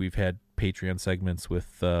 which we've had Patreon segments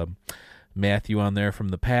with Matthew on there from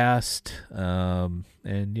the past.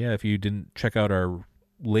 If you didn't check out our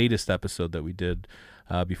latest episode that we did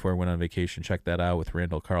before I went on vacation, check that out with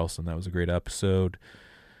Randall Carlson. That was a great episode.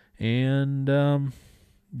 And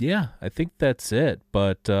I think that's it.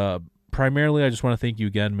 But primarily, I just want to thank you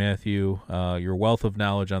again, Matthew. Your wealth of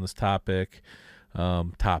knowledge on this topics,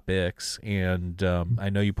 and I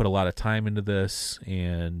know you put a lot of time into this,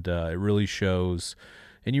 and it really shows.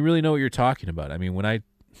 And you really know what you're talking about. I mean, when I,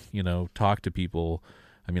 talk to people,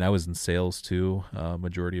 I was in sales too,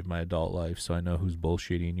 majority of my adult life, so I know who's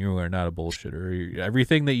bullshitting. You are not a bullshitter.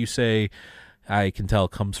 Everything that you say, I can tell,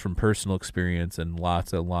 comes from personal experience and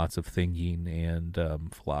lots of thinking and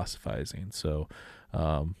philosophizing. So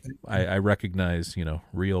I recognize,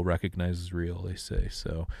 real recognizes real, they say.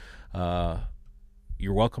 So,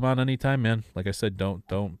 you're welcome on anytime, man. Like I said,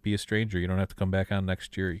 don't be a stranger. You don't have to come back on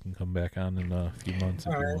next year. You can come back on in a few months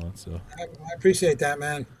if you want. So I appreciate that,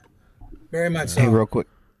 man. Very much so. Hey, real quick.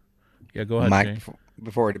 Yeah, go ahead, Mike, Shane.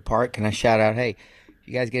 before we depart, can I shout out, hey, if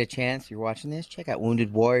you guys get a chance, you're watching this, check out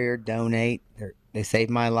Wounded Warrior, donate. They saved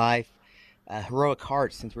my life. Heroic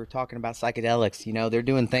Hearts, since we're talking about psychedelics, you know, they're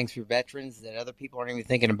doing things for veterans that other people aren't even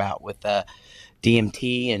thinking about with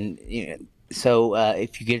DMT. And, you know, so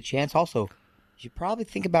if you get a chance, also, you should probably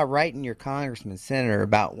think about writing your congressman, senator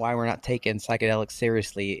about why we're not taking psychedelics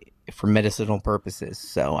seriously for medicinal purposes.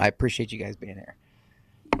 So I appreciate you guys being here.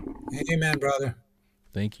 Amen, brother.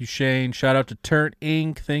 Thank you, Shane. Shout out to Turnt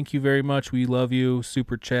Inc. Thank you very much. We love you.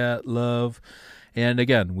 Super chat, love. And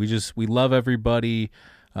again, we love everybody.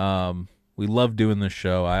 We love doing this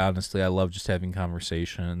show. I love just having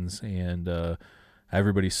conversations, and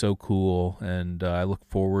everybody's so cool. And I look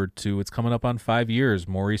forward to it's coming up on 5 years.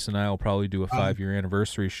 Maurice and I will probably do a 5-year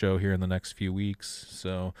anniversary show here in the next few weeks.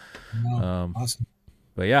 So, awesome.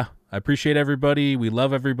 But yeah, I appreciate everybody. We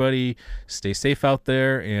love everybody. Stay safe out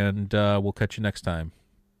there, and we'll catch you next time.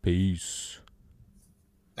 Peace.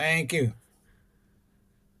 Thank you.